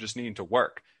ended up just needing to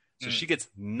work. So she gets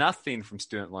nothing from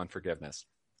student loan forgiveness.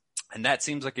 And that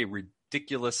seems like a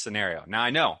ridiculous scenario. Now,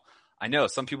 I know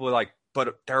some people are like,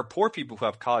 but there are poor people who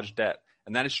have college debt.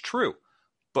 And that is true.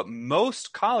 But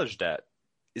most college debt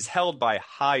is held by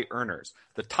high earners.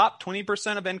 The top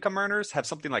 20% of income earners have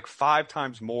something like 5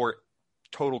 times more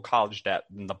total college debt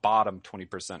than the bottom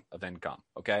 20% of income.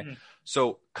 Okay.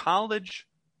 So college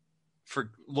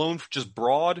for loan, just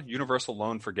broad universal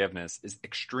loan forgiveness is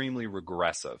extremely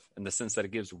regressive in the sense that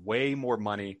it gives way more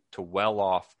money to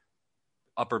well-off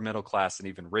upper middle class and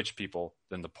even rich people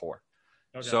than the poor.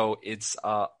 Okay. So it's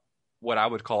what I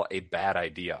would call a bad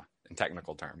idea in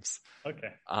technical terms.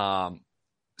 Okay.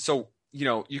 So,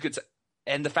 you could say,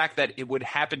 and the fact that it would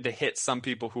happen to hit some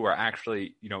people who are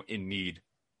actually, in need,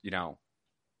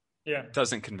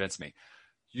 doesn't convince me.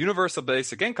 Universal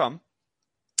basic income,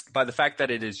 by the fact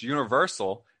that it is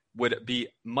universal, would be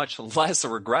much less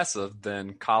regressive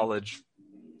than college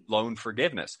loan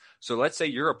forgiveness. So let's say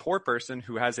you're a poor person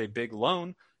who has a big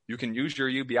loan, you can use your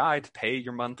UBI to pay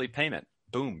your monthly payment.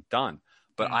 Boom, done.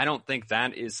 But I don't think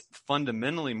that is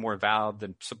fundamentally more valid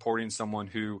than supporting someone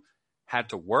who had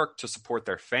to work to support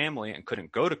their family and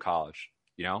couldn't go to college.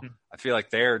 I feel like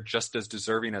they're just as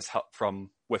deserving as help from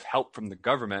the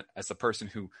government as the person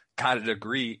who got a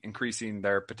degree, increasing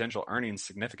their potential earnings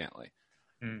significantly.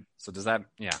 So does that,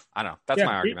 I don't know. That's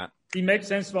my argument. It makes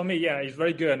sense for me. Yeah, it's a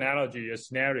very good analogy, a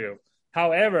scenario.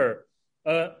 However,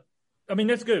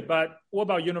 that's good. But what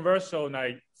about universal,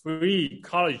 like free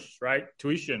college, right?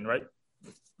 Tuition, right?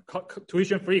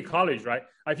 Tuition-free college, right?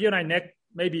 I feel like that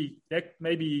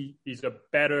maybe is a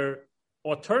better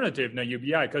alternative than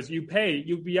UBI, because you pay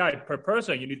UBI per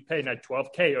person, you need to pay like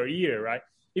 $12,000 a year, right?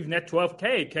 If that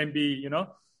 $12,000 can be,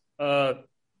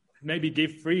 maybe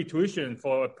give free tuition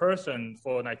for a person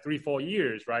for like 3-4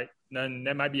 years, right? Then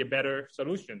that might be a better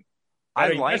solution.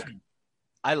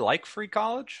 I like free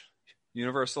college,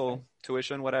 universal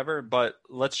tuition, whatever, but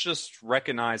let's just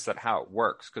recognize that how it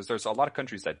works, because there's a lot of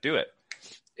countries that do it.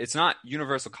 It's not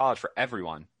universal college for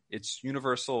everyone. It's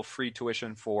universal free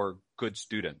tuition for good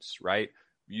students, right?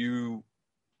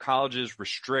 Colleges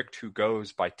restrict who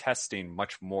goes by testing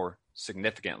much more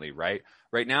significantly, right?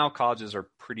 Right now, colleges are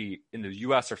in the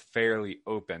U.S. are fairly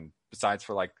open, besides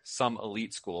for like some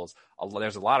elite schools.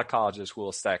 There's a lot of colleges who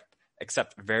will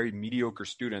accept very mediocre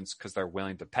students because they're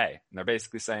willing to pay. And they're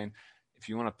basically saying, if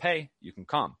you want to pay, you can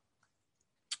come.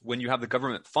 When you have the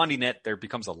government funding it, there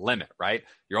becomes a limit, right?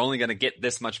 You're only going to get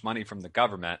this much money from the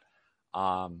government.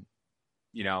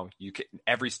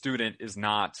 Every student is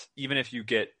not, even if you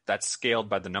get that scaled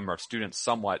by the number of students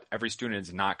somewhat, every student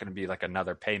is not going to be like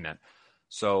another payment.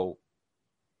 So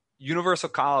universal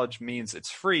college means it's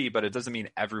free, but it doesn't mean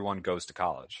everyone goes to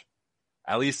college.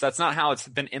 At least that's not how it's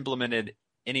been implemented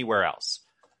anywhere else.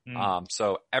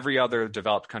 So every other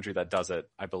developed country that does it,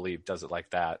 I believe, does it like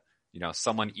that.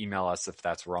 Someone email us if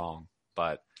that's wrong.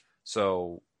 But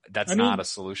so that's not a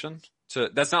solution. So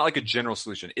that's not like a general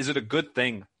solution. Is it a good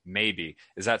thing? Maybe.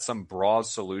 Is that some broad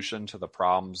solution to the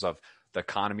problems of the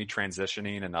economy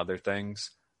transitioning and other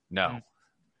things? No.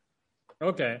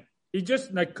 Okay. It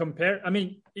just like compare.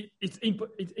 It's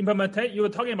implementation. You were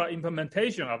talking about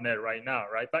implementation of that right now,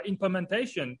 right? But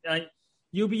implementation,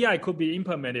 UBI could be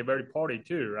implemented very poorly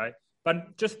too, right?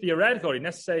 But just theoretically,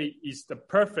 let's say it's the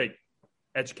perfect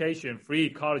education, free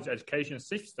college education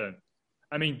system.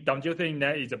 Don't you think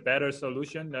that is a better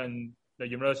solution than the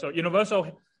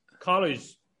universal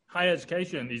college higher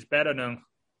education is better than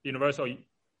universal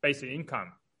basic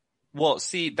income? Well,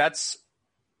 see,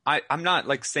 I'm not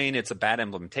like saying it's a bad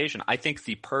implementation. I think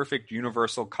the perfect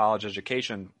universal college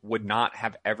education would not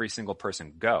have every single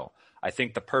person go. I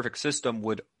think the perfect system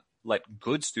would let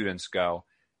good students go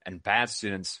and bad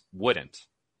students wouldn't.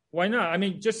 Why not?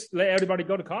 Just let everybody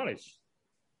go to college.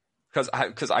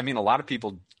 Because a lot of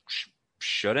people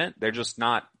shouldn't. They're just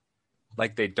not,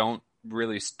 like, they don't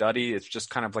really study. It's just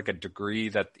kind of like a degree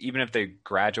that even if they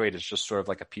graduate, it's just sort of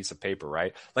like a piece of paper,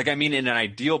 right? Like, in an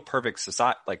ideal perfect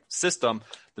system,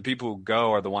 the people who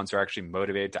go are the ones who are actually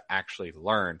motivated to actually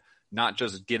learn, not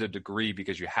just get a degree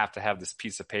because you have to have this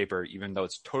piece of paper, even though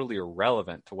it's totally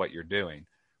irrelevant to what you're doing,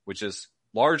 which is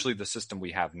largely the system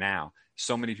we have now.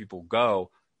 So many people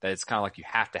go that it's kind of like you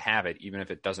have to have it, even if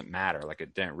it doesn't matter. Like,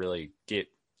 it didn't really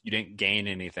you didn't gain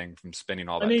anything from spending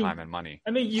all that time and money.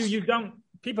 You don't,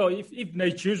 people, if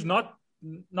they choose not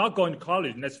going to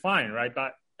college, that's fine, right?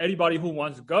 But anybody who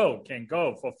wants to go can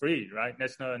go for free, right?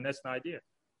 That's the idea.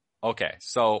 Okay.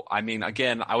 So,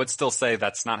 again, I would still say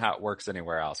that's not how it works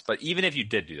anywhere else. But even if you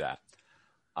did do that,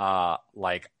 I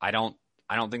don't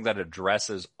think that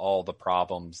addresses all the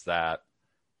problems that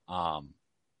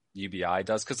UBI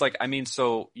does? Because, like, I mean,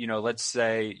 so, you know, let's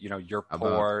say, you know, you're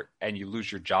poor and you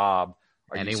lose your job.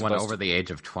 Anyone over the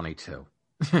age of 22.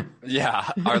 Yeah.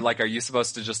 Are you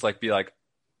supposed to just, like, be like,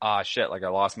 ah, shit, like, I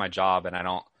lost my job and I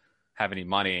don't have any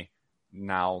money.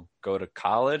 Now go to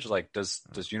college? Like, does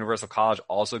Universal College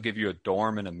also give you a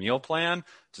dorm and a meal plan?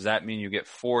 Does that mean you get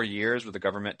 4 years where the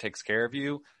government takes care of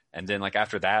you? And then, like,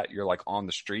 after that, you're, like, on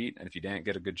the street. And if you didn't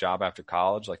get a good job after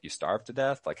college, like, you starve to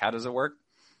death? Like, how does it work?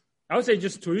 I would say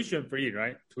just tuition free,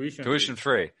 right? Tuition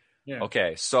free. Yeah.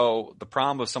 Okay. So the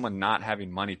problem with someone not having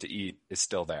money to eat is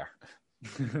still there.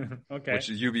 Okay. Which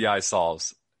UBI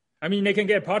solves. I mean, they can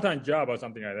get a part-time job or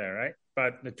something like that, right?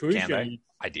 But the tuition... Can they?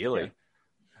 Ideally. Yeah.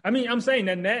 I mean, I'm saying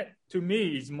that to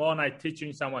me is more like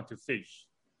teaching someone to fish,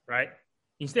 right?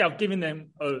 Instead of giving them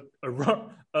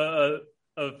a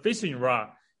fishing rod,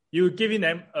 you're giving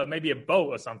them maybe a boat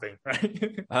or something,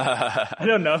 right? I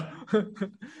don't know.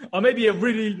 Or maybe a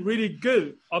really, really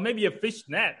good, or maybe a fish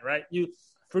net, right? You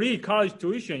free college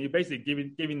tuition, you're basically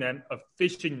giving them a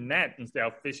fishing net instead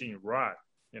of fishing rod,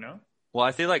 you know? Well,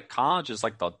 I feel like college is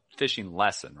like the fishing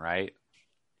lesson, right?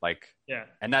 Like, yeah.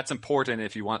 And that's important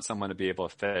if you want someone to be able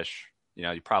to fish. You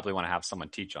know, you probably want to have someone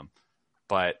teach them.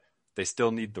 But they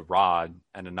still need the rod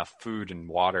and enough food and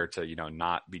water to, you know,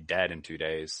 not be dead in 2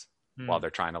 days while they're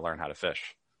trying to learn how to fish.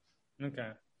 Okay.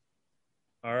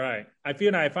 All right. I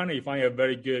feel I finally find a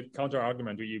very good counter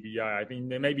argument to UBI. I think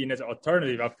maybe an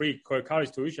alternative of free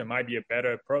college tuition might be a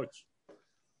better approach.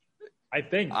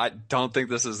 I don't think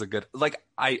this is a good, like,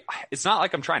 it's not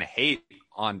like I'm trying to hate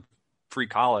on free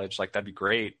college. Like, that'd be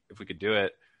great if we could do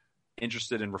it.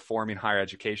 Interested in reforming higher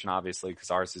education, obviously,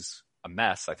 because ours is a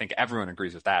mess. I think everyone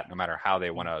agrees with that, no matter how they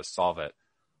want to solve it.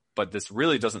 But this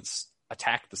really doesn't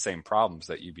attack the same problems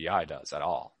that UBI does at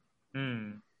all.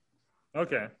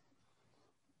 Okay.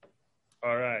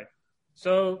 All right.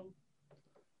 So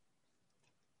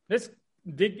let's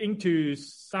dig into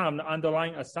some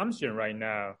underlying assumption right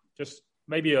now. Just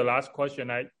maybe a last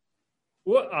question.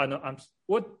 What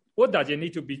does it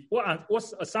need to be? What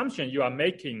assumption you are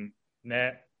making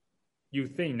that you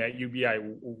think that UBI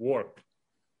will work?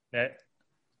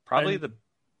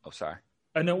 Sorry.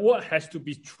 And then what has to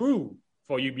be true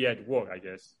for UBI to work? I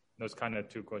guess those kind of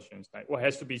two questions. Like, what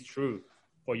has to be true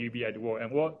for UBI to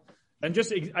work, and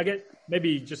just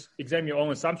maybe just examine your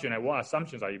own assumption. Like, what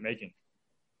assumptions are you making?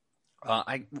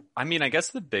 I mean, I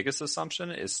guess the biggest assumption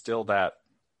is still that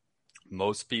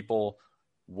most people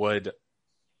will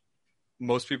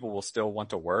still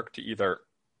want to work to either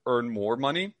earn more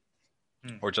money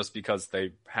or just because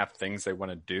they have things they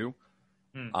want to do.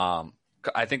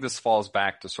 I think this falls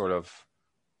back to sort of,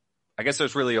 I guess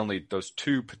there's really only those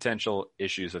two potential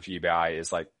issues of UBI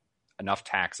is like enough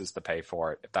taxes to pay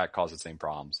for it, if that causes the same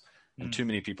problems, and too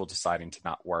many people deciding to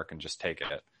not work and just take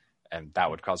it. And that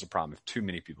would cause a problem if too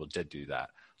many people did do that.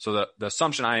 So the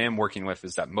assumption I am working with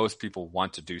is that most people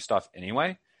want to do stuff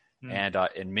anyway. And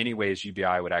in many ways,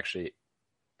 UBI would actually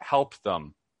help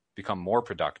them become more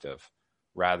productive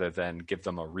rather than give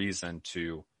them a reason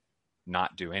to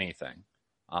not do anything.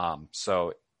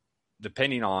 So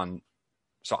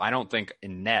I don't think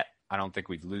in net, I don't think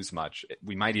we'd lose much.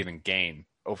 We might even gain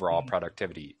overall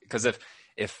productivity, because if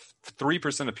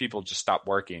 3% of people just stop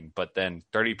working, but then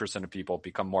 30% of people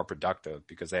become more productive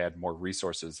because they had more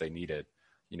resources they needed,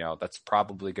 you know, that's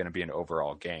probably going to be an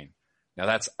overall gain. Now,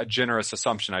 that's a generous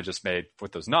assumption I just made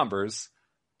with those numbers,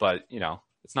 but, you know,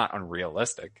 it's not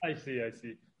unrealistic. I see.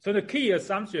 So the key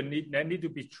assumption that need to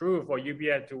be true for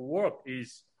UBI to work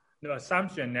is the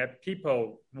assumption that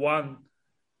people want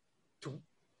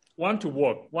to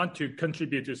work, want to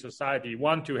contribute to society,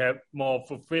 want to have more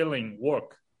fulfilling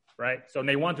work, right? So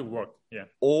they want to work, yeah.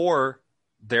 Or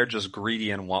they're just greedy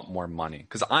and want more money.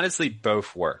 Because honestly,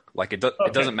 both work. Like, it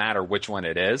doesn't matter which one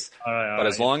it is. But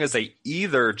as long as they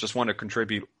either just want to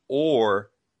contribute or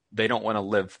they don't want to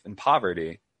live in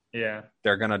poverty,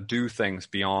 they're going to do things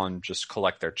beyond just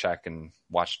collect their check and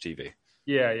watch TV.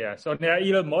 Yeah. So they're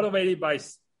either motivated by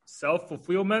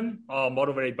self-fulfillment or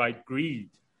motivated by greed.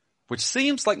 Which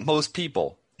seems like most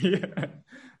people. Yeah,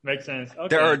 makes sense. Okay.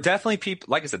 There are definitely people,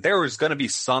 like I said, there was going to be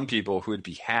some people who would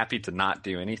be happy to not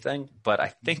do anything, but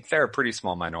I think they're a pretty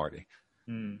small minority.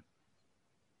 All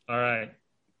right.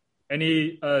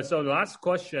 So the last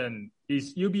question,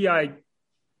 is UBI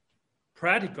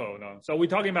practical? No? So we're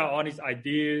talking about all these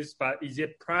ideas, but is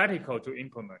it practical to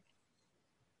implement?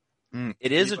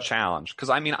 It is a challenge, because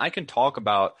I mean, I can talk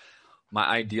about my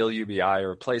ideal UBI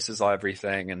replaces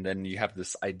everything, and then you have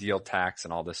this ideal tax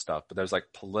and all this stuff, but there's like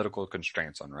political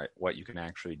constraints on what you can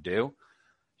actually do.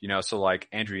 You know, so like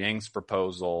Andrew Yang's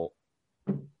proposal,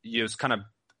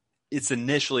 it's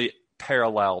initially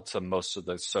parallel to most of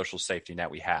the social safety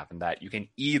net we have, in that you can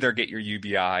either get your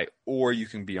UBI or you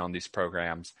can be on these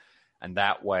programs. And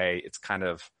that way it's kind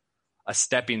of a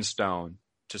stepping stone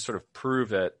to sort of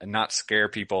prove it and not scare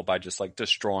people by just like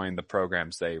destroying the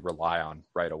programs they rely on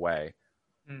right away.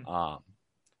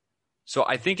 So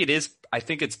I think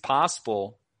it's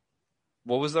possible.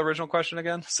 What was the original question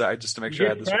again? Sorry, just to make sure I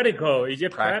had this. Is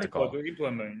it practical to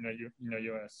implement in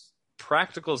the US?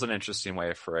 Practical is an interesting way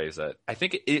to phrase it. I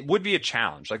think it would be a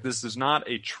challenge. Like, this is not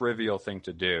a trivial thing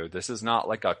to do. This is not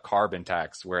like a carbon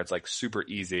tax where it's like super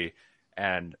easy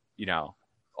and,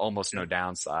 almost no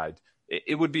downside.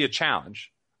 It would be a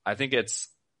challenge. I think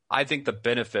the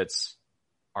benefits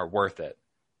are worth it.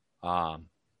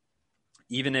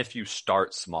 Even if you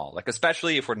start small, like,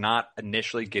 especially if we're not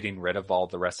initially getting rid of all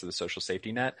the rest of the social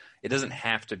safety net, it doesn't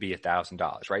have to be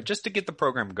 $1,000, right? Just to get the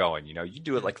program going, you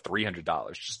do it like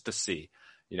 $300 just to see,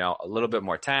 a little bit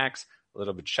more tax, a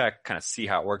little bit check, kind of see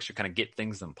how it works. You kind of get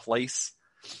things in place,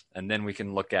 and then we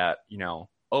can look at,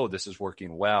 oh, this is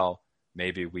working well.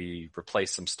 Maybe we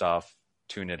replace some stuff,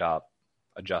 tune it up,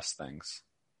 adjust things.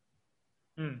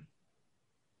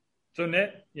 So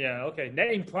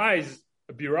that implies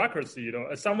bureaucracy,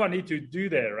 someone need to do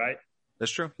that, right?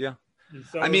 That's true. Yeah.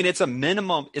 So, I mean, it's a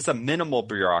minimal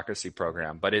bureaucracy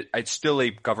program, but it's still a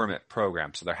government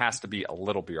program. So there has to be a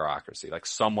little bureaucracy. Like,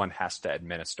 someone has to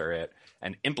administer it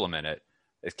and implement it.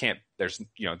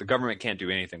 The government can't do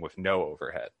anything with no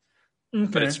overhead,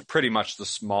 but it's pretty much the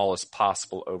smallest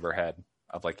possible overhead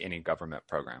of like any government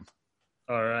program.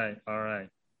 All right.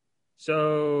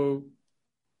 So,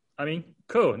 I mean,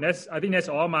 cool. I think that's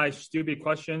all my stupid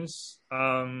questions.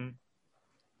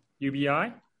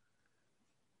 UBI.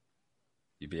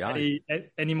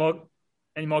 Any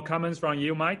more comments from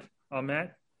you, Mike or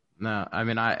Matt? No, I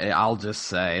mean, I'll just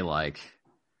say, like,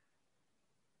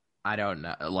 I don't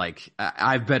know. Like,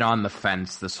 I've been on the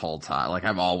fence this whole time. Like,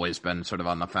 I've always been sort of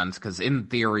on the fence because, in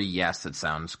theory, yes, it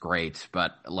sounds great,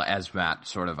 but as Matt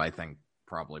sort of, I think,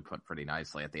 probably put pretty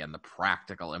nicely at the end, the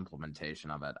practical implementation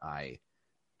of it, I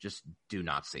just do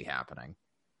not see happening.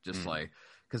 Just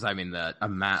because I mean,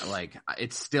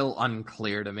 it's still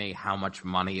unclear to me how much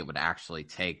money it would actually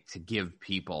take to give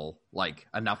people like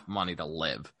enough money to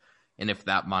live, and if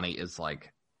that money is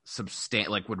like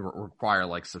would require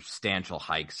like substantial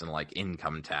hikes in like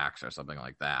income tax or something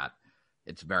like that.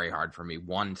 It's very hard for me,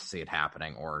 one, to see it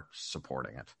happening or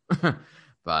supporting it.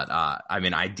 But, I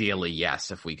mean, ideally,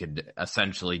 yes, if we could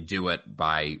essentially do it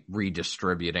by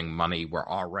redistributing money we're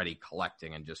already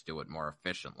collecting and just do it more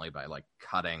efficiently by, like,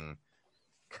 cutting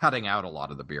out a lot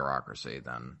of the bureaucracy,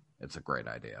 then it's a great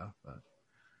idea.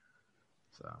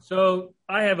 So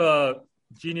I have a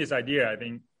genius idea, I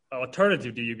think,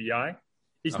 alternative to UBI.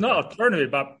 It's not alternative,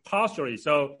 but partially.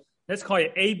 So let's call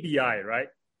it ABI, right?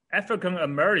 African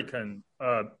American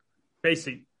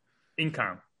basic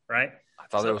income, right? I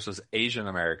thought it was Asian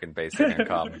American basic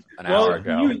income an hour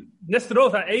ago. Let's throw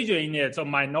that Asian in there, so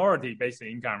minority basic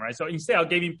income, right? So instead of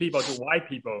giving people to white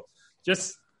people,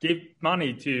 just give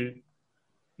money to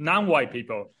non-white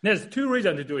people. There's two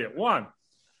reasons to do it. One,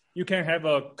 you can have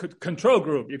a control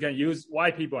group. You can use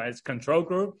white people as control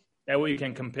group. That way you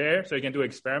can compare, so you can do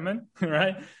experiment,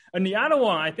 right? And the other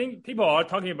one, I think people are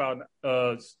talking about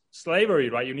slavery,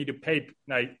 right? You need to pay,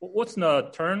 like, what's the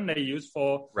term they use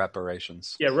for?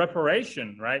 Reparations. Yeah,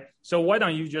 reparation, right? So why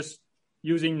don't you just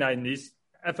using like this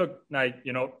effort, like,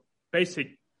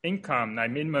 basic income,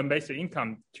 like minimum basic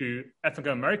income to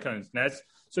African Americans?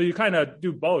 So you kind of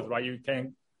do both, right? You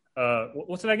can,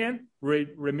 what's it again?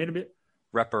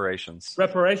 Reparations.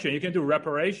 Reparation. You can do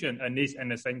reparation and this at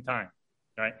the same time,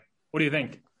 right? What do you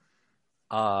think?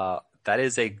 That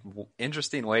is a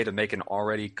interesting way to make an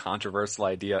already controversial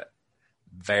idea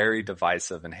very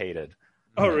divisive and hated.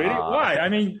 Oh, really? Why? I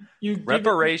mean,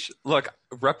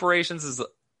 reparations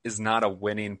is not a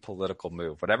winning political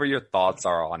move. Whatever your thoughts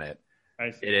are on it,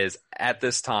 it is at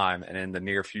this time and in the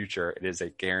near future, it is a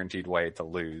guaranteed way to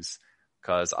lose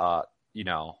because,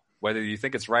 whether you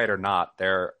think it's right or not,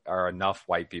 there are enough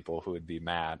white people who would be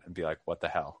mad and be like, what the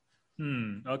hell?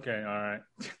 Okay. All right.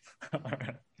 All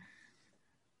right.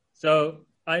 So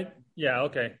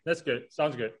okay. That's good.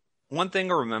 Sounds good. One thing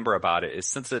to remember about it is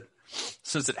since it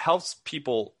helps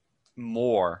people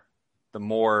more, the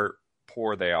more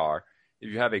poor they are.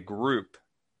 If you have a group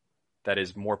that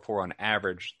is more poor on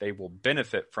average, they will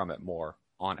benefit from it more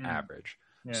on average.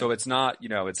 Yeah. So it's not,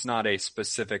 it's not a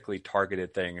specifically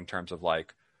targeted thing in terms of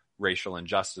like racial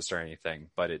injustice or anything,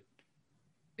 but it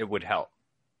would help.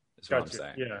 Is what I'm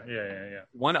saying. Yeah.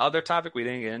 One other topic we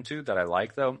didn't get into that I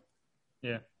like, though.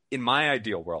 Yeah. In my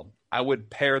ideal world, I would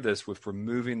pair this with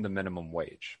removing the minimum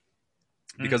wage.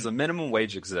 because the minimum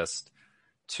wage exists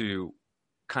to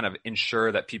kind of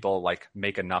ensure that people like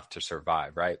make enough to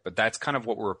survive, right? But that's kind of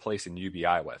what we're replacing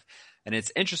UBI with. And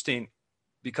it's interesting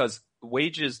because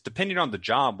wages, depending on the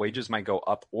job, wages might go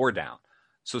up or down.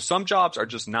 So some jobs are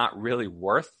just not really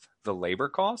worth the labor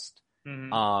cost,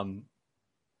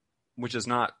 which is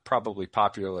not probably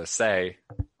popular to say,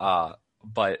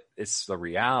 but it's the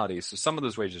reality. So some of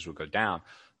those wages will go down,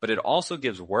 but it also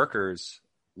gives workers,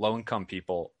 low-income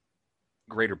people,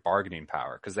 greater bargaining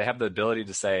power because they have the ability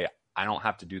to say, I don't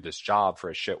have to do this job for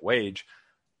a shit wage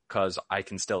because I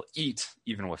can still eat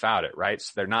even without it, right?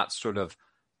 So they're not sort of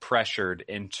pressured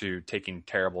into taking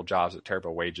terrible jobs at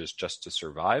terrible wages just to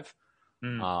survive.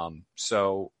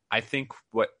 So I think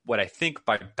what I think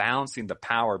by balancing the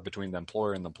power between the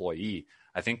employer and the employee,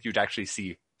 I think you'd actually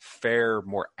see fair,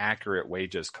 more accurate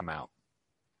wages come out,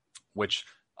 which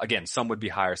again, some would be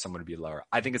higher, some would be lower.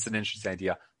 I think it's an interesting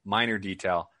idea, minor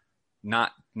detail,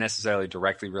 not necessarily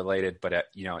directly related, but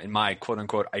in my quote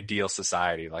unquote ideal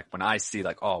society, like when I see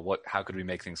like, how could we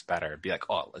make things better? It'd be like,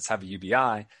 let's have a UBI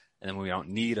and then we don't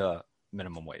need a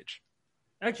minimum wage.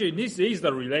 Actually, this is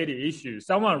the related issue.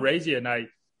 Someone raised it, like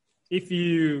if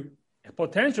you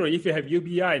have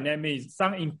UBI, that means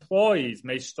some employees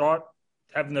may start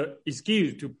having the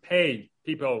excuse to pay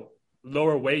people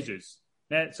lower wages.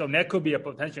 So that could be a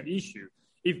potential issue.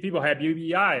 If people have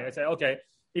UBI, I say, okay,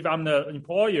 if I'm the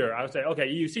employer, I'll say,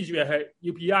 okay, since you have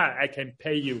UBI, I can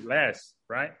pay you less,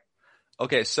 right?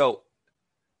 Okay, so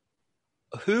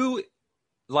the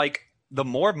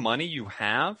more money you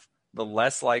have, the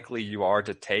less likely you are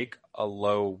to take a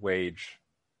low wage,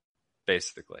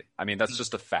 basically. I mean, that's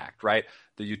just a fact, right?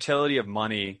 The utility of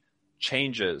money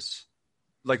changes.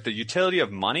 Like the utility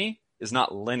of money is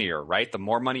not linear, right? The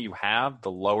more money you have,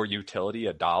 the lower utility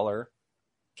a dollar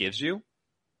gives you.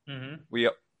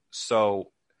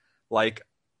 So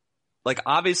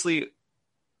obviously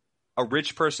a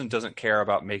rich person doesn't care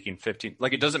about making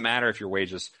it doesn't matter if your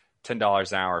wage is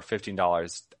 $10 an hour or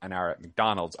 $15 an hour at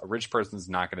McDonald's. A rich person is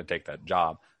not going to take that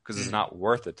job because it's not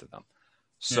worth it to them.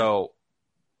 So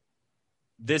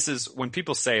this is when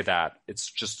people say that, it's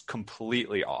just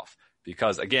completely off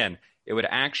because again, it would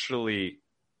actually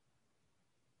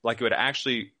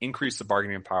increase the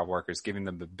bargaining power of workers, giving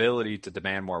them the ability to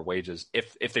demand more wages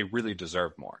if they really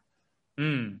deserve more.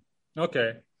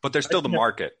 Okay. But there's still the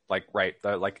market,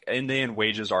 in the end,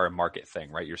 wages are a market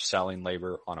thing, right? You're selling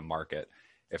labor on a market.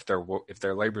 If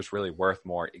their labor is really worth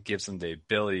more, it gives them the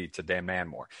ability to demand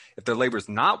more. If their labor is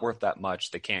not worth that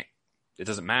much, they can't. It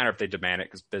doesn't matter if they demand it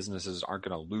because businesses aren't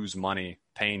going to lose money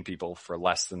paying people for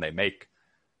less than they make,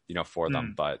 for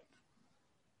them. But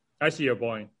I see your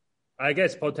point. I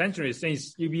guess potentially,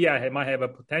 since UBI might have a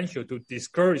potential to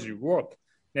discourage work,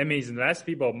 that means less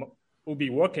people will be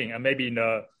working, and maybe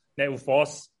that will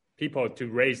force people to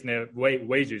raise their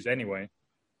wages anyway.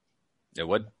 It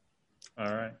would.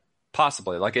 All right.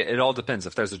 Possibly. It all depends.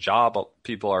 If there's a job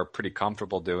people are pretty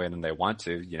comfortable doing and they want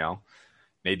to,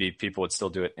 maybe people would still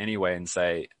do it anyway and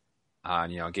say,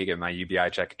 get my UBI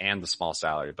check and the small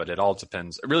salary. But it all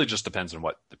depends. It really just depends on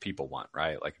what the people want,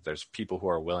 right? Like if there's people who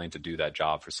are willing to do that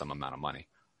job for some amount of money.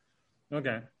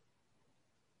 Okay.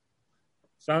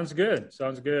 Sounds good.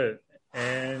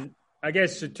 And I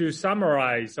guess to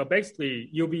summarize, so basically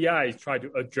UBI is trying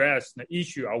to address the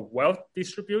issue of wealth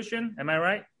distribution. Am I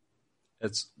right?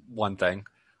 It's one thing.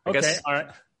 I guess. All right.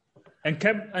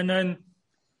 And then,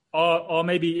 or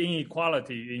maybe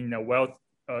inequality in the wealth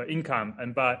income.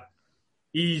 But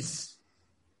is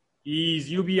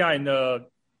UBI the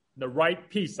right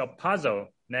piece of puzzle?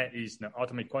 That is the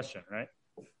ultimate question, right?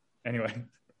 Anyway.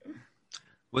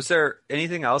 Was there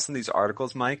anything else in these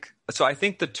articles, Mike? So I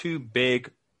think the two big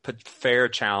fair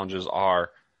challenges are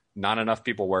not enough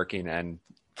people working and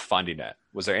funding it.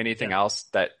 Was there anything else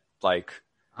that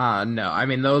no, I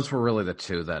mean, those were really the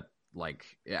two that,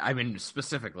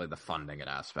 specifically the funding it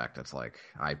aspect. It's like,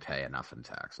 I pay enough in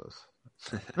taxes.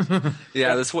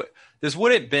 Yeah, this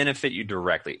wouldn't benefit you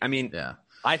directly. I mean,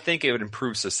 I think it would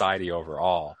improve society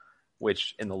overall,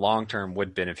 which in the long term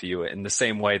would benefit you in the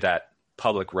same way that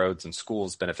public roads and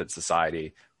schools benefit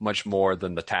society much more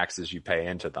than the taxes you pay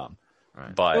into them.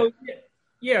 Right. But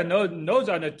those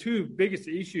are the two biggest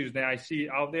issues that I see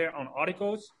out there on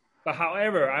articles. But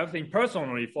however, I think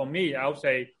personally, for me, I would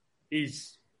say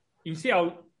is instead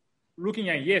of looking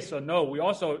at yes or no, we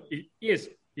also is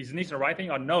this the right thing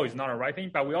or no, it's not a right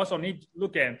thing. But we also need to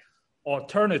look at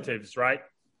alternatives, right?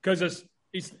 Because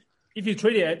it's if you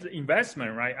treat it as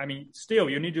investment, right? I mean, still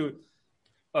you need to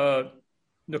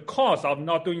the cost of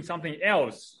not doing something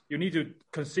else. You need to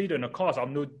consider the cost of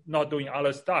not doing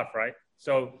other stuff, right?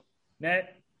 So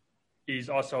that is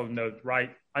also the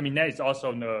right I mean, that is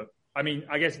also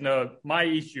I guess my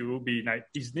issue would be like,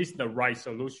 is this the right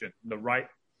solution, the right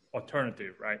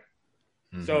alternative, right?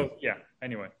 Mm-hmm. So yeah.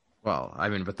 Anyway. Well, I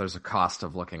mean, but there's a cost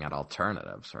of looking at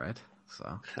alternatives, right?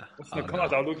 So what's the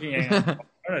cost of looking at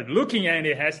looking at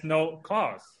it has no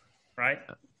cost, right?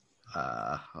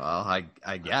 Well,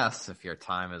 I guess if your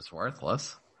time is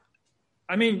worthless.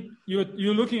 I mean, you're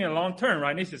looking at long term,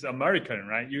 right? This is American,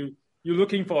 right? You're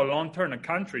looking for a long term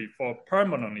country for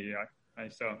permanently,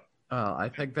 right? So. Well, I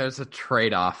think there's a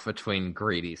trade-off between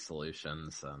greedy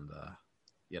solutions and,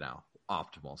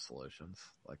 optimal solutions.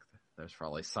 Like, there's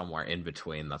probably somewhere in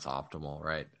between that's optimal,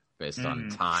 right? Based on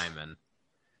time and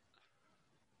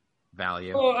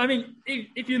value. Well, I mean,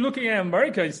 if you're looking at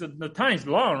America, the time is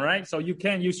long, right? So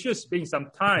you should spend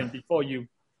some time before you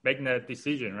make that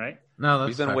decision, right? No,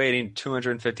 we've been waiting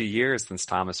 250 years since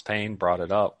Thomas Paine brought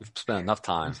it up. We've spent enough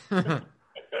time.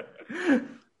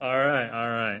 All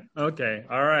right. Okay.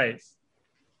 All right.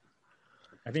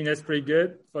 I think that's pretty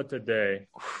good for today.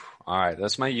 All right.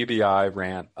 That's my UBI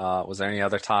rant. Was there any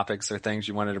other topics or things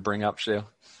you wanted to bring up, Stu?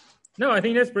 No, I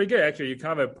think that's pretty good. Actually, you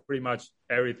covered pretty much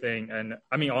everything. And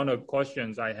I mean, all the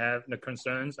questions I have, the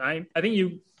concerns. I think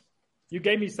you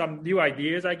gave me some new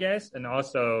ideas, I guess. And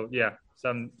also,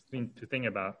 something to think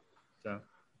about. So.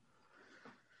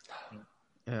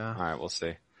 Yeah. All right. We'll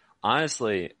see.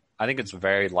 Honestly, I think it's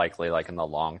very likely, like in the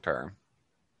long term,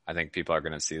 I think people are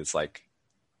going to see this like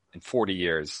in 40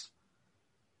 years.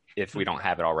 If we don't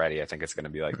have it already, I think it's going to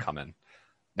be like coming.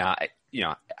 Now,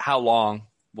 how long,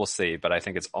 we'll see, but I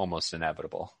think it's almost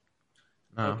inevitable.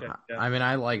 Okay. I mean,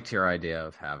 I liked your idea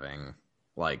of having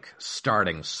like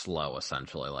starting slow,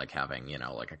 essentially, like having,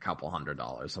 like a couple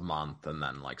 $100 a month and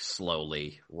then like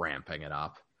slowly ramping it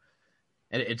up.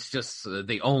 And it's just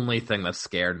the only thing that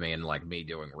scared me and like me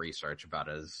doing research about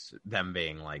it is them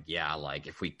being like, yeah, like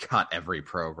if we cut every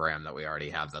program that we already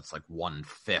have, that's like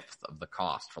 1/5 of the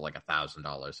cost for like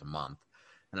 $1,000 a month.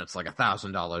 And it's like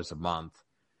 $1,000 a month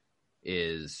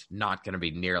is not going to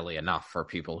be nearly enough for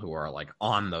people who are like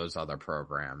on those other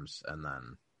programs. And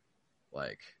then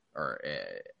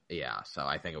so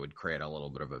I think it would create a little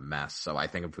bit of a mess. So I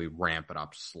think if we ramp it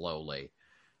up slowly,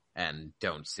 and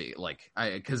don't see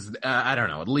because I don't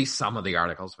know, at least some of the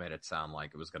articles made it sound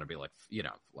like it was going to be like,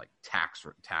 like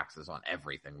taxes on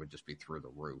everything would just be through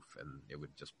the roof and it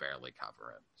would just barely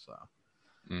cover it. So,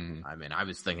 I mean, I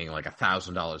was thinking like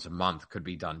 $1,000 a month could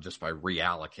be done just by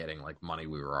reallocating like money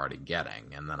we were already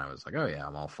getting. And then I was like, oh yeah,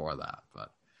 I'm all for that.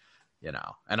 But,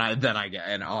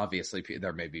 and obviously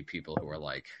there may be people who are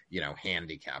like,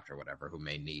 handicapped or whatever, who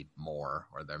may need more,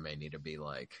 or there may need to be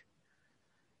like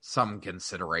some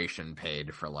consideration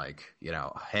paid for like,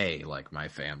 hey, like my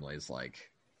family's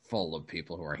like full of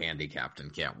people who are handicapped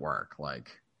and can't work. Like,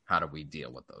 how do we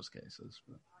deal with those cases?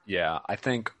 Yeah, I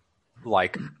think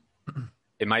like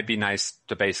it might be nice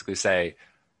to basically say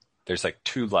there's like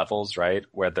 2 levels, right?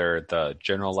 Whether the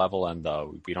general level and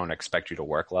the we don't expect you to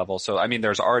work level. So, I mean,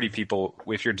 there's already people,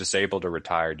 if you're disabled or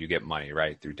retired, you get money,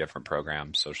 right? Through different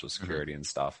programs, Social Security and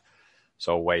stuff.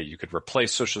 So a way you could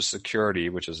replace Social Security,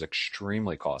 which is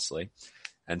extremely costly,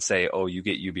 and say, oh, you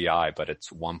get UBI, but it's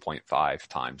 1.5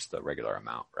 times the regular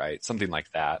amount, right? Something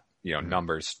like that.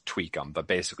 Numbers, tweak them, but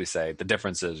basically say the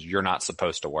difference is you're not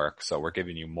supposed to work, so we're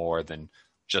giving you more than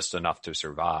just enough to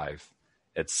survive.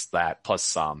 It's that plus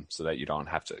some so that you don't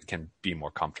have to, can be more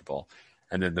comfortable.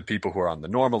 And then the people who are on the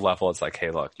normal level, it's like,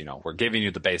 hey, look, we're giving you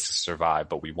the basics to survive,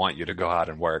 but we want you to go out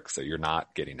and work so you're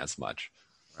not getting as much.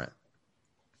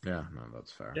 Yeah, no,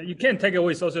 that's fair. Yeah, you can't take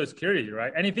away Social Security,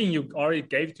 right? Anything you already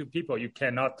gave to people, you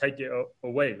cannot take it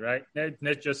away, right?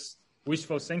 That's just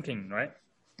wishful thinking, right?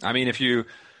 I mean, you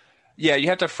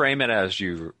have to frame it as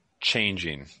you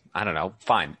changing. I don't know.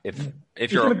 Fine.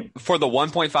 If you're for the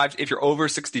 1.5, if you're over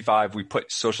 65, we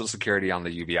put Social Security on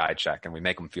the UBI check and we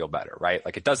make them feel better, right?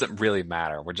 Like it doesn't really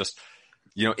matter. We're just,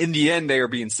 in the end, they are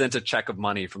being sent a check of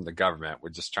money from the government. We're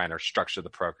just trying to structure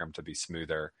the program to be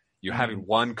smoother. Having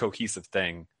one cohesive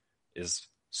thing is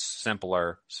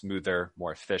simpler, smoother,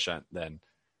 more efficient than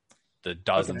the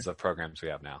dozens of programs we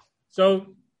have now. So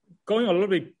going a little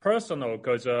bit personal,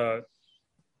 because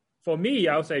for me,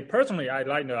 I would say personally, I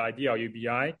like the idea of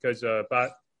UBI,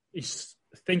 but it's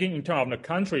thinking in terms of the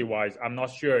country-wise, I'm not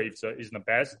sure if it's the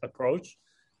best approach.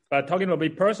 But talking a little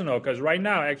bit personal, because right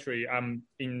now, actually,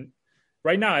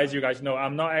 as you guys know,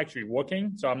 I'm not actually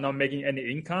working, so I'm not making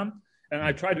any income. And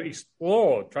I try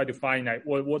to find like,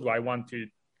 what do I want to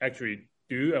actually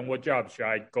do and what job should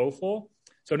I go for.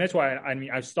 So that's why,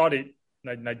 I started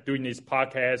like doing this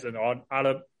podcast and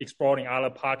exploring other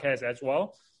podcasts as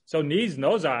well. So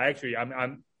those are actually,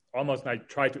 I'm almost like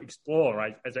try to explore,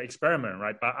 right, as an experiment,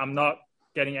 right? But I'm not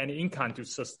getting any income to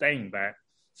sustain that.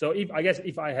 So if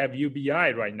I have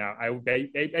UBI right now, I will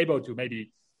be able to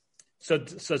maybe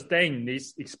sustain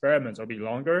these experiments a bit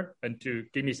longer and to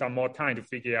give me some more time to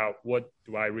figure out what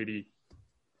do I really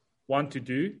want to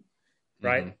do,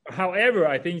 right? Mm-hmm. However,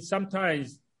 I think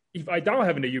sometimes if I don't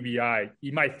have any UBI,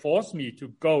 it might force me to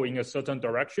go in a certain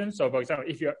direction. So for example,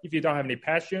 if you don't have any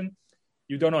passion,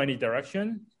 you don't know any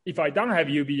direction. If I don't have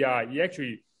UBI, it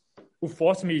actually will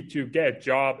force me to get a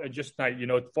job and just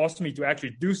force me to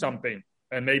actually do something,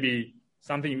 and maybe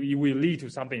something it will lead to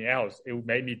something else. It will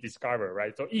make me discover,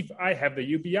 right? So if I have the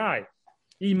UBI,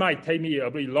 it might take me a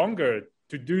bit longer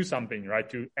to do something, right?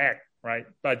 To act, right?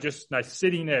 But just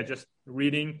sitting there, just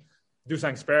reading, do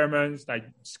some experiments,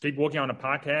 keep working on a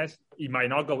podcast, it might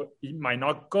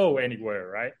not go anywhere,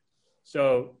 right?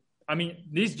 So, I mean,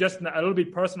 this is just a little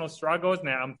bit personal struggles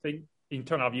now I'm thinking in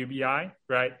terms of UBI,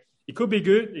 right? It could be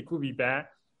good, it could be bad.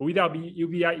 But without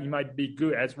UBI, it might be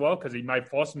good as well because it might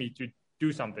force me to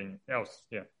do something else.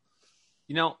 Yeah.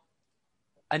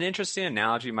 An interesting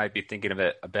analogy might be thinking of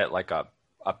it a bit like a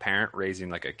parent raising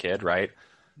like a kid, right?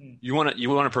 You want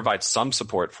to provide some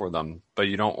support for them, but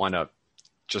you don't want to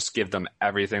just give them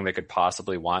everything they could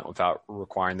possibly want without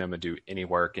requiring them to do any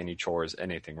work, any chores,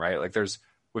 anything, right? Like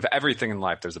with everything in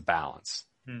life, there's a balance.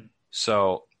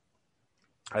 So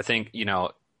I think,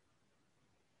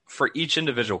 for each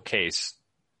individual case,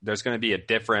 there's going to be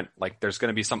there's going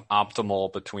to be some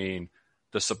optimal between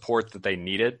the support that they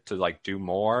needed to do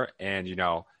more and,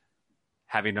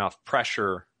 having enough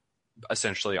pressure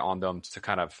essentially on them to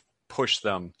kind of push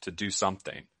them to do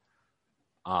something.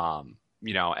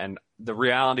 And the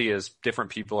reality is different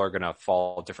people are going to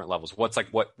fall at different levels. What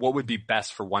would be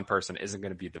best for one person isn't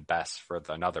going to be the best for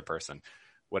another person.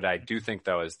 What I do think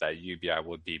though is that UBI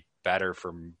would be better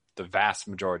for the vast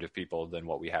majority of people than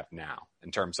what we have now in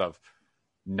terms of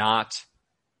not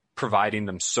providing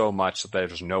them so much that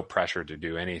there's no pressure to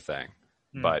do anything,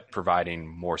 but providing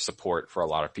more support for a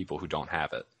lot of people who don't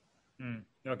have it.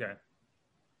 Okay.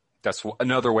 That's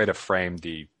another way to frame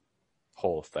the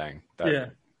whole thing. Yeah.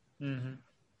 Mm-hmm.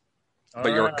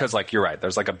 But you're right.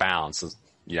 There's a balance.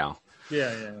 Yeah.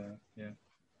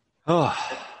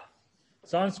 Oh.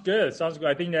 Sounds good.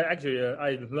 I think that actually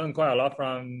I learned quite a lot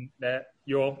from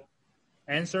your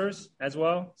answers as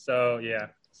well. So yeah.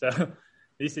 So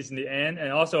this is the end.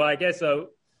 And also, I guess,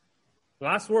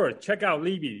 last word, check out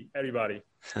Libby, everybody.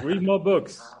 Read more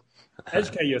books.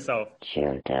 Educate yourself.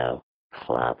 Junto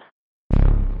Club.